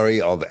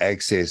flurry of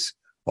access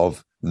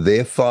of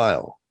their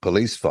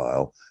police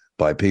file,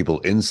 by people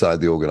inside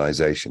the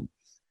organization,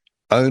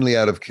 only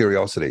out of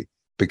curiosity,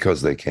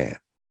 because they can.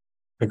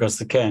 Because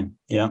they can,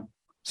 yeah.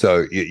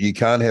 So you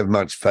can't have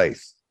much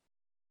faith.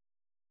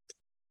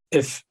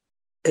 If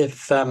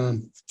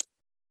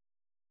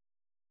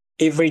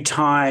every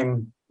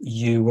time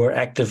you were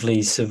actively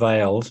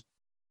surveilled,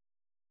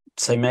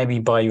 say maybe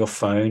by your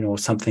phone or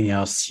something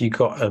else, you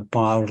got a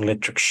mild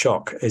electric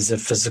shock as a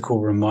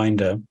physical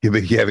reminder. You'd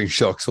be having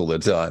shocks all the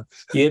time.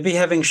 You'd be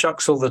having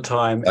shocks all the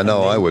time. I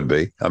know, I would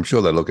be. I'm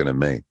sure they're looking at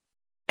me.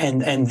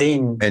 And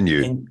then... And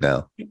you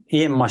now.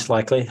 Yeah, most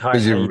likely.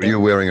 Because you're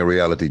wearing a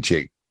reality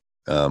check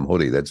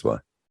hoodie, that's why.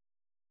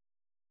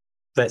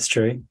 That's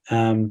true,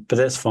 but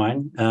that's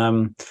fine.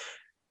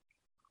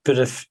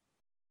 But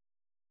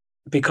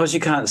because you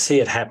can't see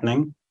it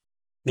happening,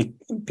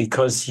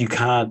 because you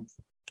can't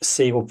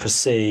see or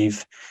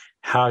perceive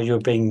how you're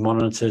being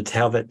monitored,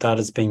 how that data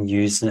is being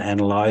used and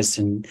analyzed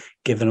and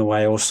given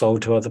away or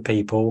sold to other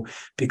people,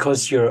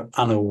 because you're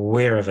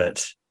unaware of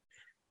it,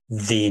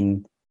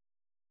 then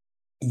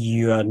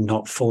you are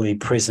not fully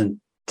present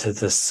to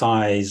the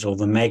size or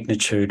the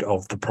magnitude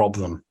of the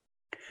problem.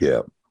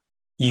 Yeah.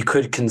 You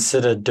could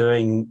consider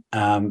doing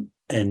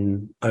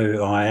an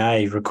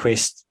OIA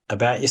request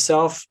about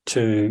yourself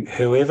to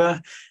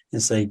whoever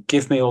and say,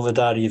 give me all the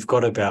data you've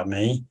got about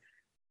me,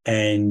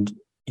 and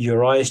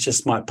your eyes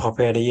just might pop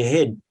out of your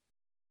head.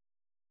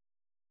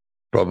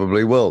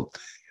 Probably will.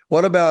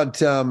 What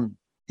about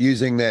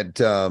using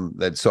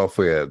that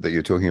software that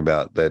you're talking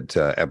about, that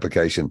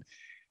application,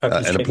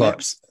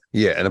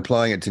 and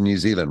applying it to New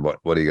Zealand? What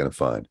are you going to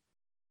find?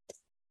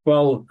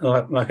 Well,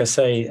 like I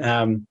say,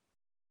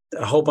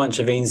 a whole bunch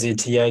of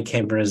NZTA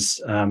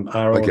cameras are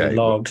already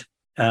logged.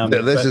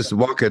 This is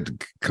Waka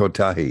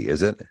Kotahi,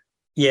 is it?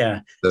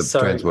 Yeah. The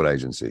transport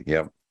agency,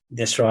 yeah.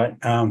 That's right.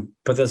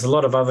 But there's a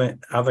lot of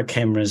other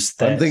cameras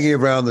that... I'm thinking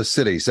around the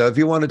city. So if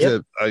you wanted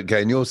to,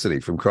 in your city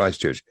from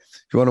Christchurch,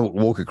 if you want to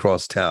walk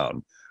across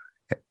town,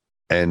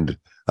 and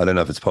I don't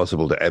know if it's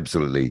possible to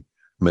absolutely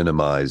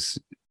minimize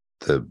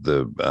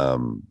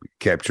the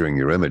capturing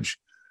your image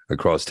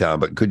across town,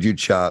 but could you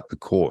chart the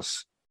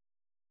course?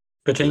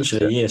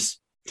 Potentially, yes.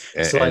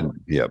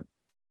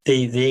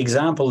 The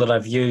example that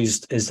I've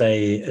used is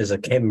a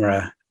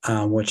camera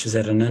which is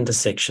at an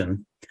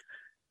intersection,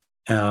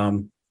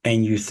 and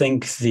you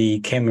think the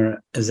camera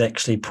is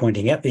actually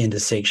pointing at the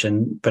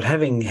intersection, but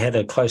having had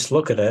a close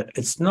look at it,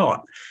 it's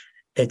not.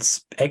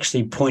 It's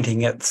actually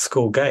pointing at the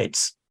school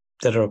gates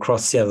that are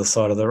across the other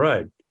side of the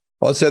road.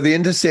 Oh, so the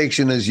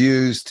intersection is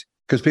used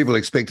because people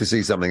expect to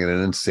see something at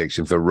an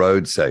intersection for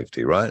road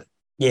safety, right?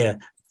 Yeah.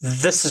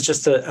 This is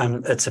just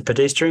it's a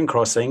pedestrian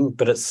crossing,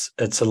 but it's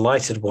a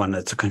lighted one.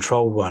 It's a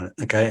controlled one.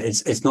 Okay,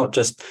 it's not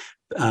just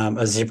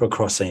a zebra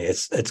crossing.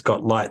 It's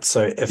got lights.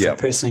 So if a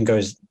person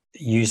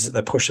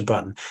they push a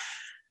button.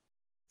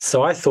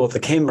 So I thought the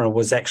camera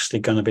was actually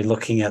going to be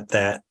looking at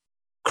that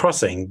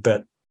crossing,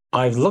 but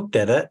I've looked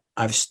at it.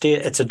 I've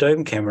stared. It's a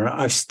dome camera.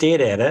 I've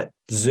stared at it,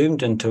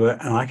 zoomed into it,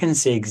 and I can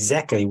see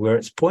exactly where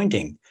it's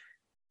pointing.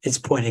 It's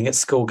pointing at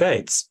school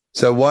gates.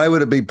 So why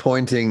would it be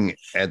pointing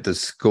at the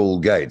school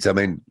gates? I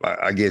mean,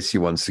 I guess you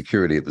want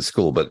security at the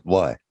school, but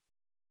why,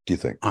 do you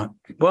think?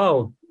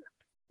 Well,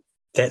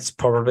 that's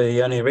probably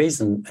the only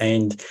reason.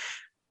 And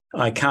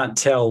I can't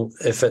tell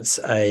if it's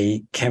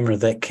a camera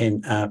that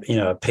can, a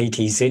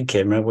PTZ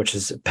camera, which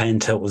is pan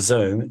tilt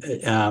zoom.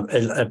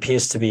 It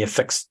appears to be a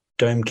fixed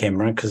dome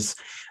camera, because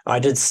I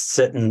did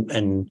sit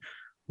and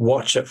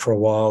watch it for a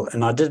while,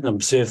 and I didn't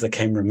observe the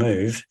camera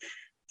move.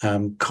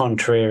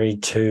 Contrary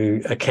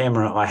to a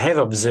camera I have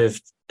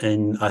observed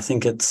in, I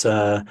think it's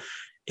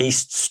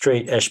East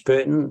Street,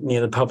 Ashburton,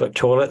 near the public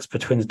toilets,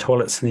 between the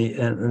toilets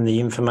and the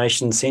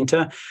information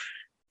centre.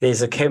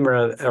 There's a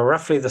camera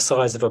roughly the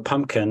size of a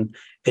pumpkin.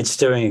 It's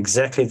doing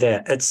exactly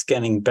that. It's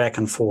scanning back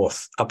and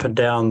forth, up and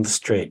down the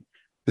street.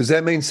 Does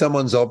that mean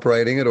someone's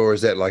operating it, or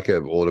is that like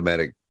an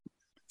automatic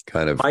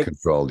kind of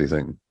control, do you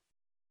think?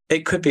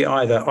 It could be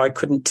either. I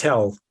couldn't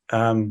tell.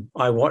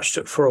 I watched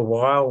it for a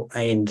while,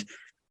 and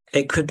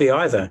it could be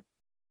either.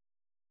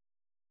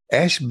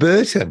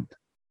 Ashburton.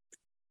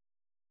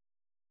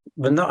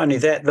 But not only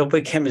that, there'll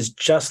be cameras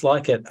just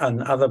like it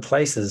in other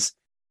places.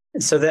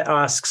 And so that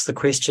asks the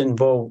question,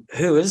 well,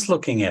 who is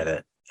looking at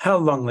it? How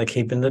long are they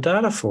keeping the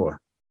data for?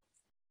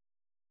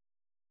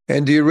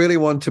 And do you really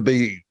want to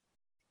be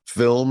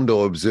filmed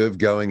or observed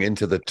going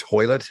into the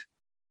toilet?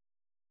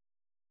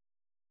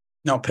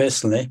 Not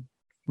personally.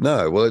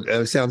 No, well,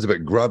 it sounds a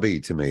bit grubby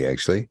to me,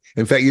 actually.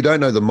 In fact, you don't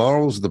know the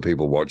morals of the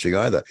people watching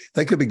either.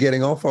 They could be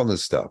getting off on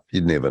this stuff.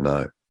 You'd never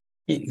know.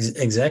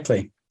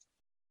 Exactly.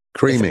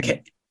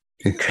 Creaming.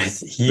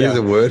 There's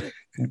a word.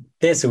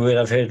 There's a word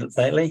I've heard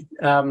lately.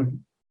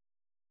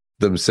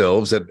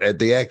 Themselves at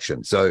the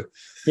action. So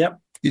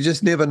you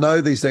just never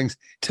know these things.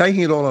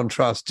 Taking it all on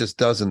trust just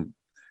doesn't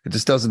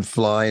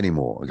fly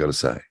anymore, I've got to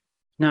say.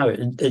 No,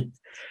 it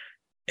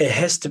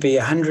has to be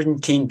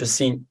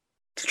 110%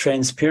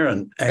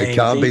 transparent. It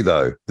can't be,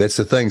 though. That's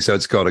the thing. So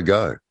it's got to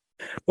go.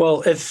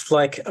 Well,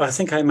 I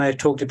think I may have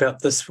talked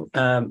about this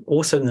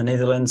also in the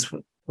Netherlands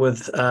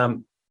with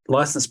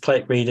license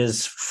plate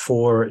readers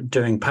for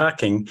doing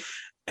parking,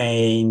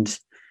 and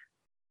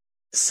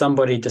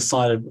somebody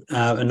decided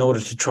in order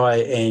to try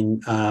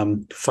and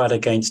fight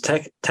against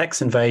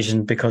tax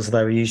invasion, because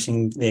they were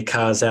using their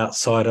cars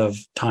outside of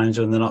times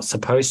when they're not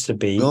supposed to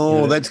be.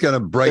 Oh, that's going to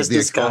break the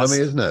economy,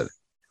 isn't it?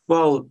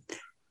 Well,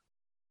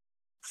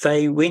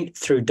 they went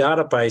through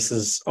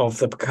databases of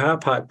the car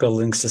park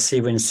buildings to see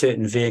when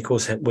certain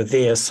vehicles were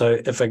there. So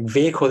if a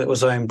vehicle that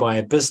was owned by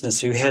a business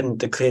who hadn't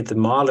declared the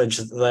mileage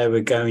that they were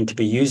going to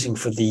be using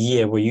for the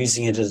year were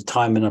using it at a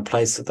time in a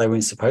place that they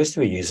weren't supposed to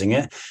be using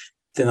it,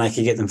 then they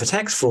could get them for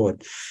tax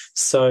fraud.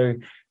 So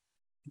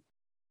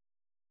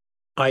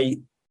I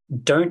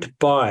don't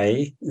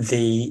buy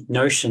the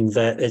notion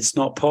that it's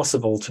not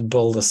possible to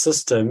build a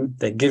system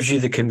that gives you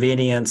the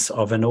convenience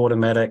of an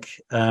automatic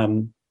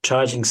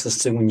charging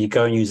system when you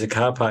go and use a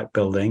car park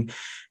building.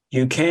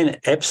 You can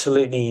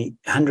absolutely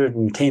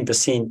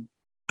 110%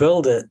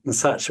 build it in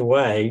such a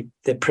way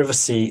that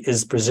privacy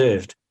is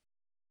preserved.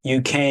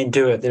 You can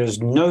do it. There is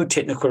no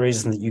technical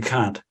reason that you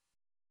can't.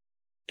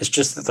 It's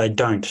just that they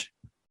don't.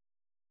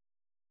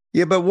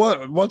 Yeah, but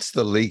what's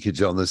the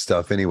leakage on this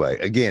stuff anyway?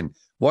 Again,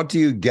 what do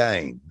you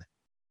gain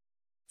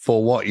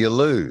for what you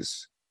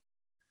lose?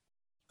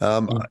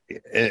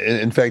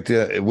 In fact,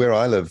 where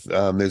I live,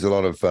 there's a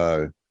lot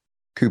of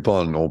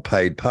coupon or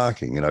paid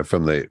parking,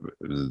 from the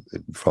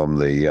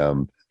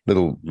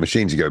little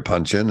machines you go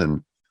punch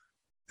in,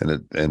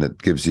 and it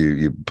gives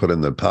you put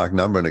in the park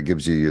number and it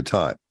gives you your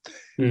time.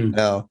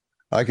 Now,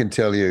 I can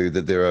tell you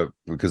that there are,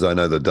 because I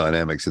know the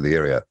dynamics of the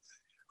area,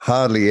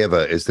 hardly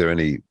ever is there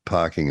any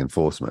parking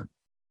enforcement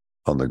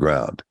on the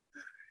ground.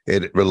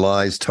 It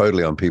relies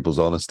totally on people's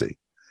honesty,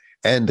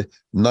 and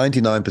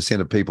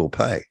 99% of people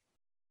pay.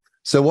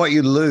 So what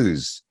you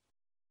lose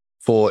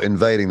for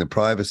invading the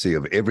privacy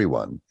of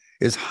everyone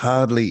is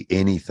hardly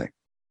anything.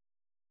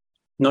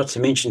 Not to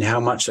mention how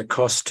much it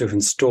costs to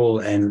install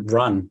and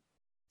run.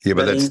 Yeah,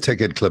 but that's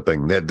ticket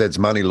clipping. That's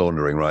money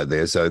laundering right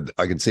there. So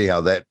I can see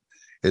how that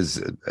is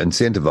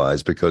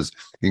incentivized, because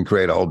you can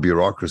create a whole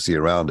bureaucracy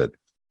around it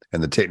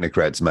and the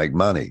technocrats make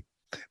money.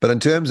 But in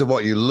terms of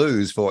what you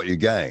lose for what you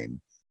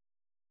gain,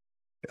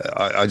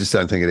 I just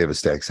don't think it ever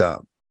stacks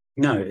up.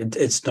 No,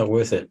 it's not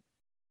worth it.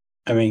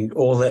 I mean,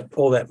 all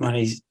that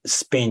money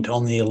spent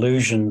on the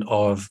illusion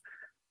of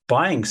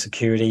buying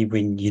security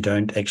when you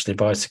don't actually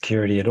buy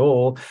security at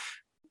all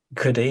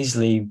could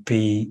easily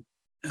be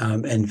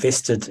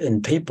invested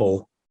in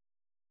people.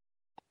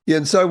 Yeah,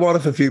 and so what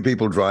if a few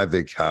people drive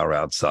their car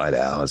outside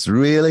hours?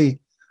 Really?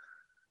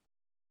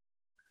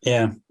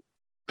 Yeah.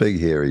 Big,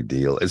 hairy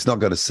deal. It's not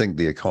going to sink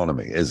the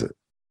economy, is it?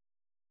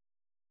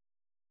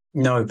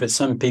 No, but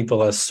some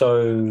people are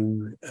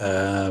so,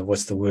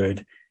 what's the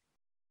word?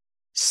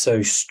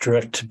 So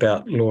strict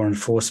about law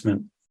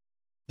enforcement.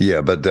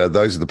 Yeah, but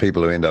those are the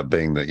people who end up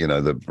being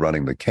the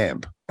running the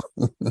camp.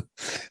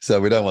 So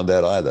we don't want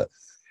that either.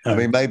 I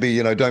mean,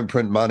 maybe, don't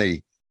print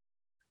money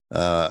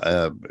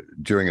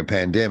during a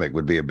pandemic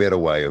would be a better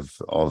way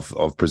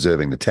of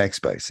preserving the tax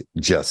base.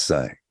 Just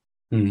saying.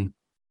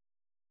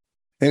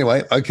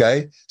 Anyway,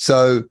 okay.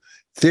 So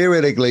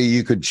theoretically,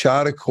 you could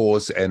chart a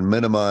course and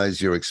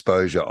minimize your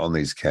exposure on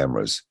these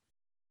cameras.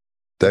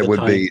 That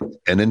would be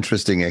an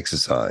interesting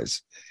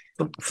exercise.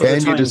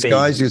 Can you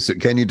disguise yourself?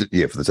 Can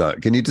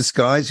you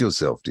disguise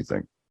yourself, do you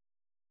think?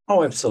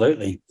 Oh,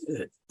 absolutely.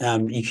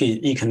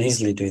 You can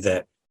easily do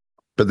that.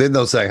 But then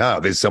they'll say,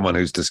 there's someone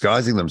who's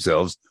disguising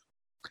themselves.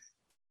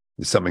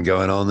 There's something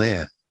going on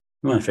there.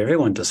 Well, if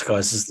everyone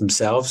disguises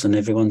themselves and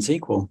everyone's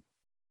equal.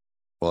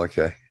 Well,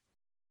 okay.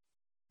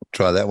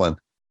 Try that one.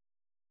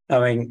 I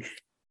mean,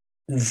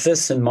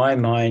 this in my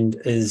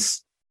mind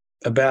is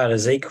about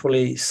as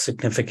equally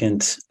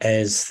significant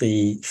as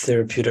the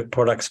therapeutic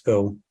products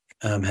bill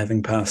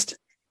having passed.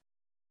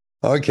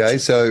 Okay,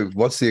 so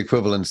what's the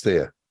equivalence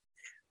there?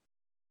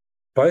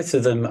 Both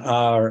of them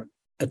are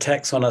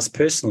attacks on us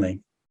personally,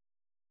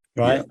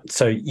 right? Yeah.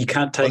 So you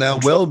can't take on our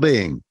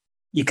well-being.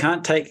 You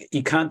can't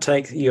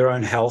take your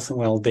own health and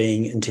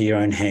well-being into your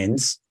own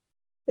hands.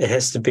 It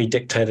has to be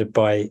dictated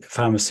by a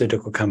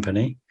pharmaceutical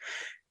company.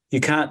 You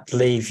can't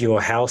leave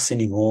your house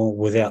anymore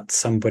without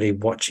somebody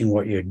watching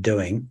what you're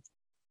doing.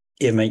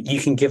 I mean,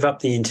 you can give up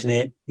the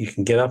internet. You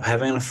can give up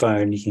having a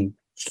phone. You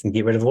can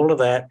get rid of all of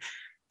that.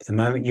 But the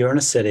moment you're in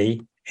a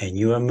city and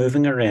you are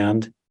moving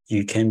around,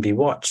 you can be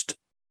watched.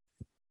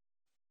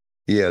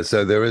 Yeah,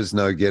 so there is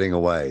no getting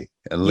away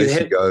unless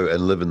you go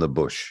and live in the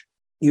bush.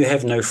 You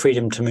have no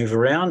freedom to move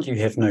around. You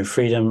have no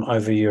freedom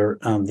over your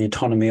the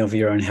autonomy of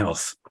your own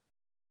health.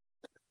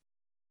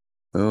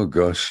 Oh,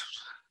 gosh.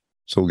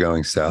 It's all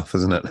going south,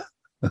 isn't it?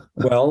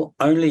 Well,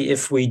 only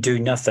if we do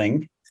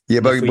nothing.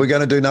 Yeah, but we're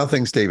going to do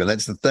nothing, Stephen.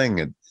 That's the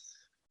thing.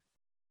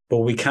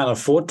 Well, we can't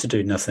afford to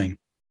do nothing.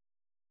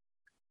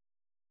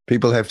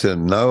 People have to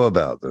know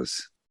about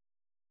this.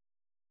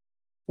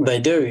 They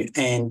do.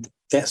 And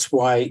that's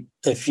why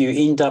if you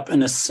end up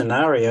in a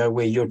scenario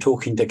where you're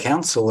talking to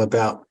council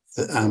about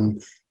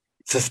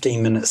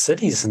 15-minute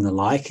cities and the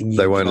like. And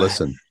they won't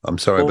listen. I'm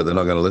sorry, but they're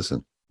not going to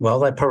listen. Well,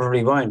 they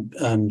probably won't.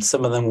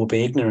 Some of them will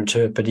be ignorant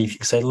to it. But if you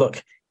can say,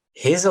 look,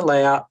 here's a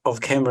layout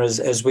of cameras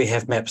as we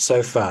have mapped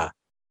so far.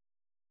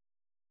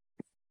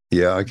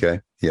 Yeah, okay.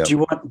 Yeah.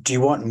 Do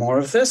you want more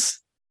of this?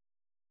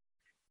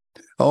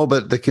 Oh,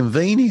 but the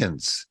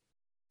convenience.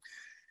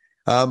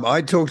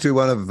 I talked to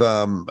one of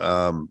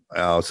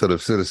our sort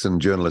of citizen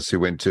journalists who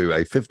went to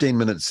a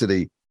 15-minute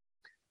city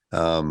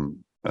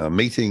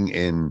meeting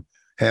in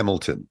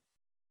Hamilton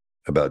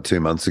about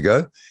 2 months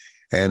ago.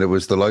 And it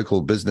was the local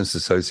business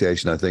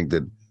association, I think,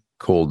 that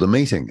called the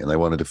meeting, and they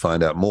wanted to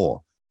find out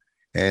more.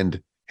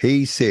 And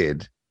he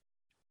said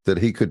that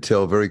he could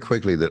tell very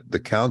quickly that the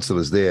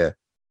councillors there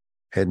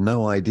had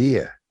no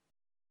idea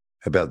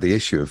about the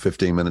issue of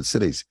 15-minute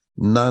cities.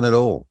 None at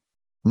all.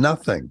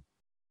 Nothing.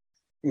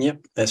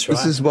 Yep, that's right.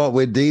 This is what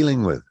we're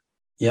dealing with.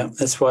 Yeah,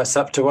 that's why it's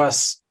up to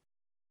us.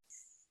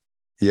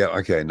 Yeah,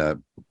 okay,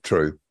 no,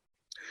 true.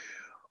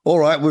 All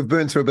right, we've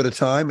burned through a bit of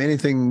time.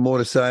 Anything more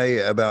to say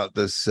about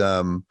this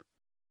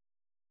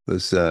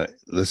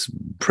this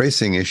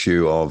pressing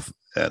issue of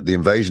the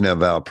invasion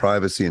of our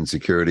privacy and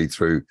security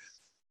through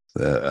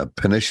a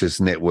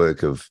pernicious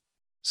network of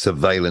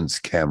surveillance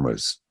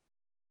cameras?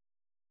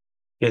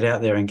 Get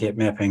out there and get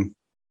mapping.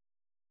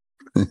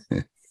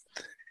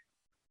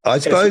 I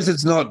suppose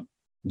it's not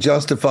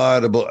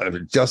justifiable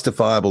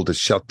to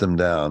shut them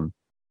down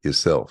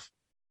yourself.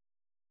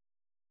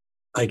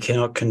 I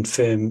cannot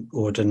confirm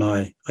or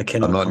deny.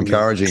 I'm not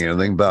encouraging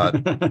anything, but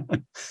some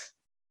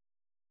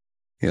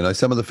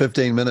of the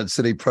 15-minute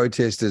city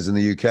protesters in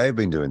the UK have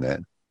been doing that.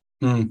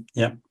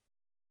 Yeah.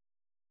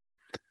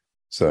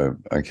 So,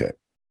 okay.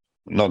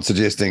 Not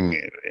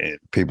suggesting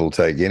people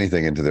take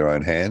anything into their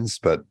own hands,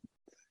 but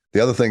the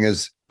other thing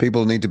is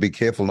people need to be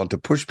careful not to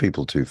push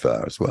people too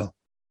far as well.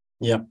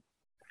 Yeah,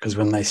 because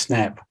when they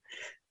snap,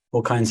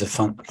 all kinds of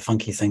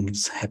funky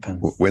things happen.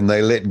 When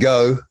they let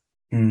go.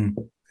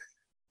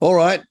 All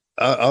right.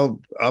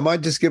 I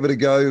might just give it a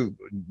go,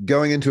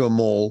 going into a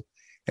mall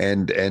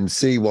and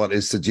see what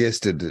is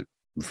suggested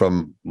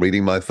from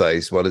reading my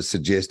face, what is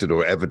suggested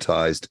or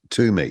advertised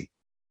to me.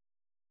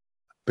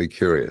 Be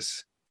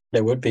curious.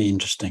 That would be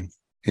interesting.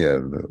 Yeah,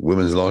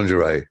 women's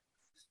lingerie.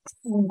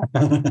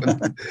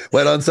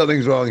 Wait on,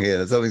 something's wrong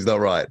here. Something's not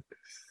right.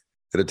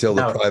 It'll tell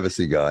the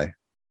privacy guy.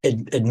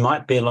 It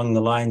might be along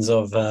the lines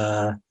of,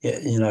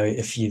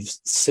 if you've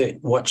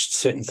watched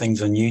certain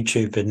things on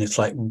YouTube and it's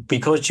like,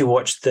 because you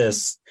watched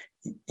this,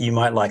 you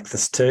might like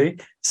this too.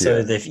 So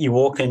if you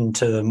walk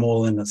into the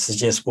mall and it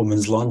suggests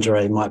women's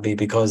lingerie, it might be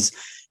because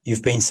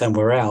you've been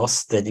somewhere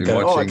else that you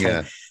go, watching,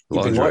 okay,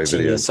 you've been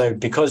watching videos. So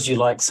because you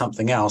like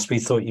something else, we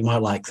thought you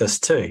might like this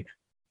too.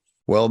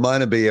 Well, mine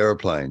would be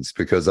airplanes,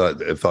 because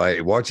if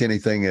I watch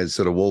anything as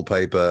sort of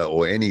wallpaper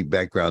or any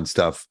background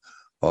stuff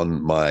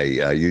on my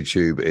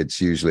YouTube,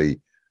 it's usually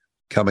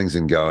comings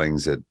and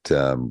goings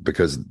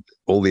because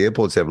all the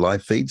airports have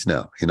live feeds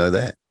now. You know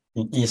that?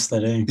 Yes, they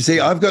do. You see,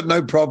 I've got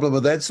no problem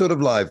with that sort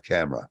of live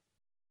camera.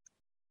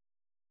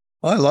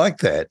 I like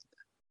that.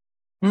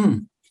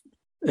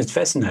 It's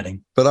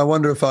fascinating. But I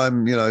wonder if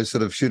I'm,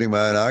 sort of shooting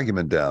my own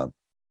argument down.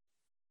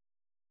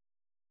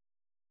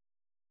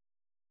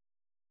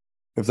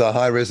 If they're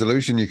high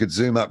resolution, you could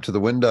zoom up to the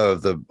window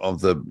of the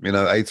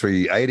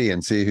A380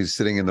 and see who's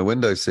sitting in the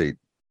window seat.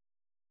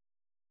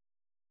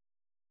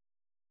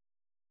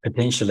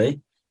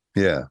 Potentially.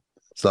 Yeah.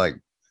 It's like,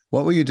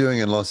 what were you doing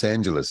in Los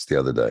Angeles the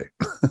other day?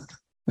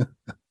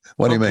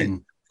 What do you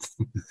mean?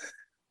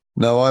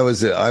 No, I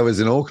was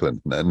in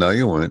Auckland. No,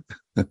 you weren't.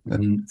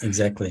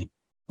 Exactly.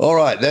 All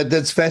right.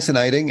 That's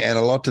fascinating and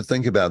a lot to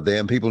think about there,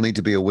 and people need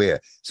to be aware.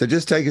 So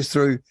just take us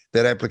through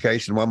that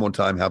application one more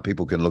time, how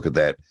people can look at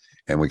that,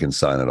 and we can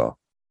sign it off.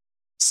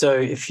 So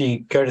if you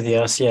go to the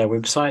RCR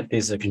website,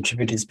 there's a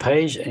contributors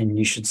page and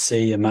you should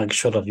see a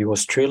mugshot of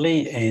yours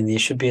truly, and there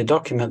should be a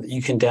document that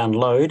you can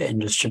download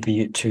and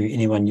distribute to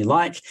anyone you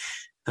like.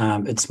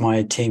 It's my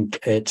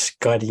attempt at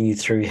guiding you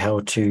through how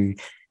to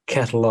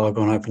catalogue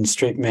on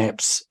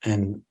OpenStreetMaps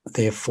and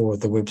therefore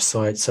the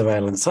website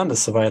Surveillance Under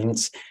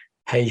Surveillance,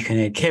 how you can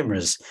add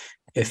cameras.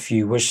 If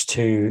you wish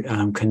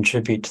to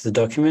contribute to the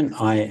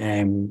document, I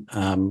am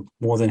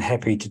more than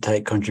happy to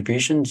take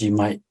contributions. You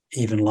might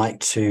even like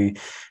to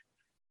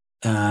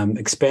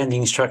expand the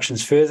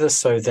instructions further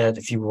so that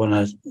if you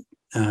want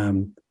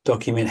to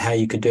document how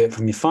you could do it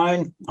from your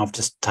phone, I've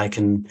just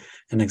taken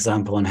an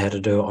example on how to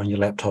do it on your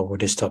laptop or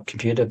desktop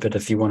computer. But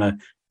if you want to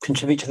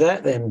contribute to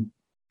that, then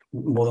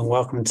more than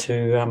welcome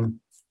to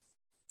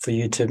for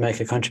you to make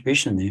a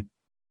contribution there.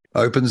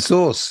 Open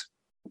source.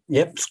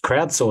 Yep, it's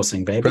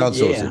crowdsourcing, baby.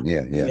 Crowdsourcing,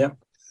 yeah. Yep.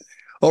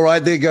 All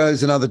right, there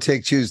goes another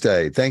Tech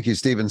Tuesday. Thank you,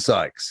 Stephen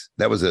Sykes.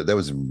 That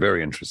was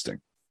very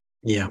interesting.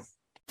 Yeah.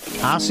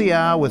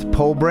 RCR with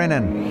Paul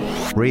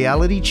Brennan,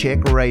 Reality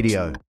Check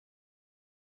Radio.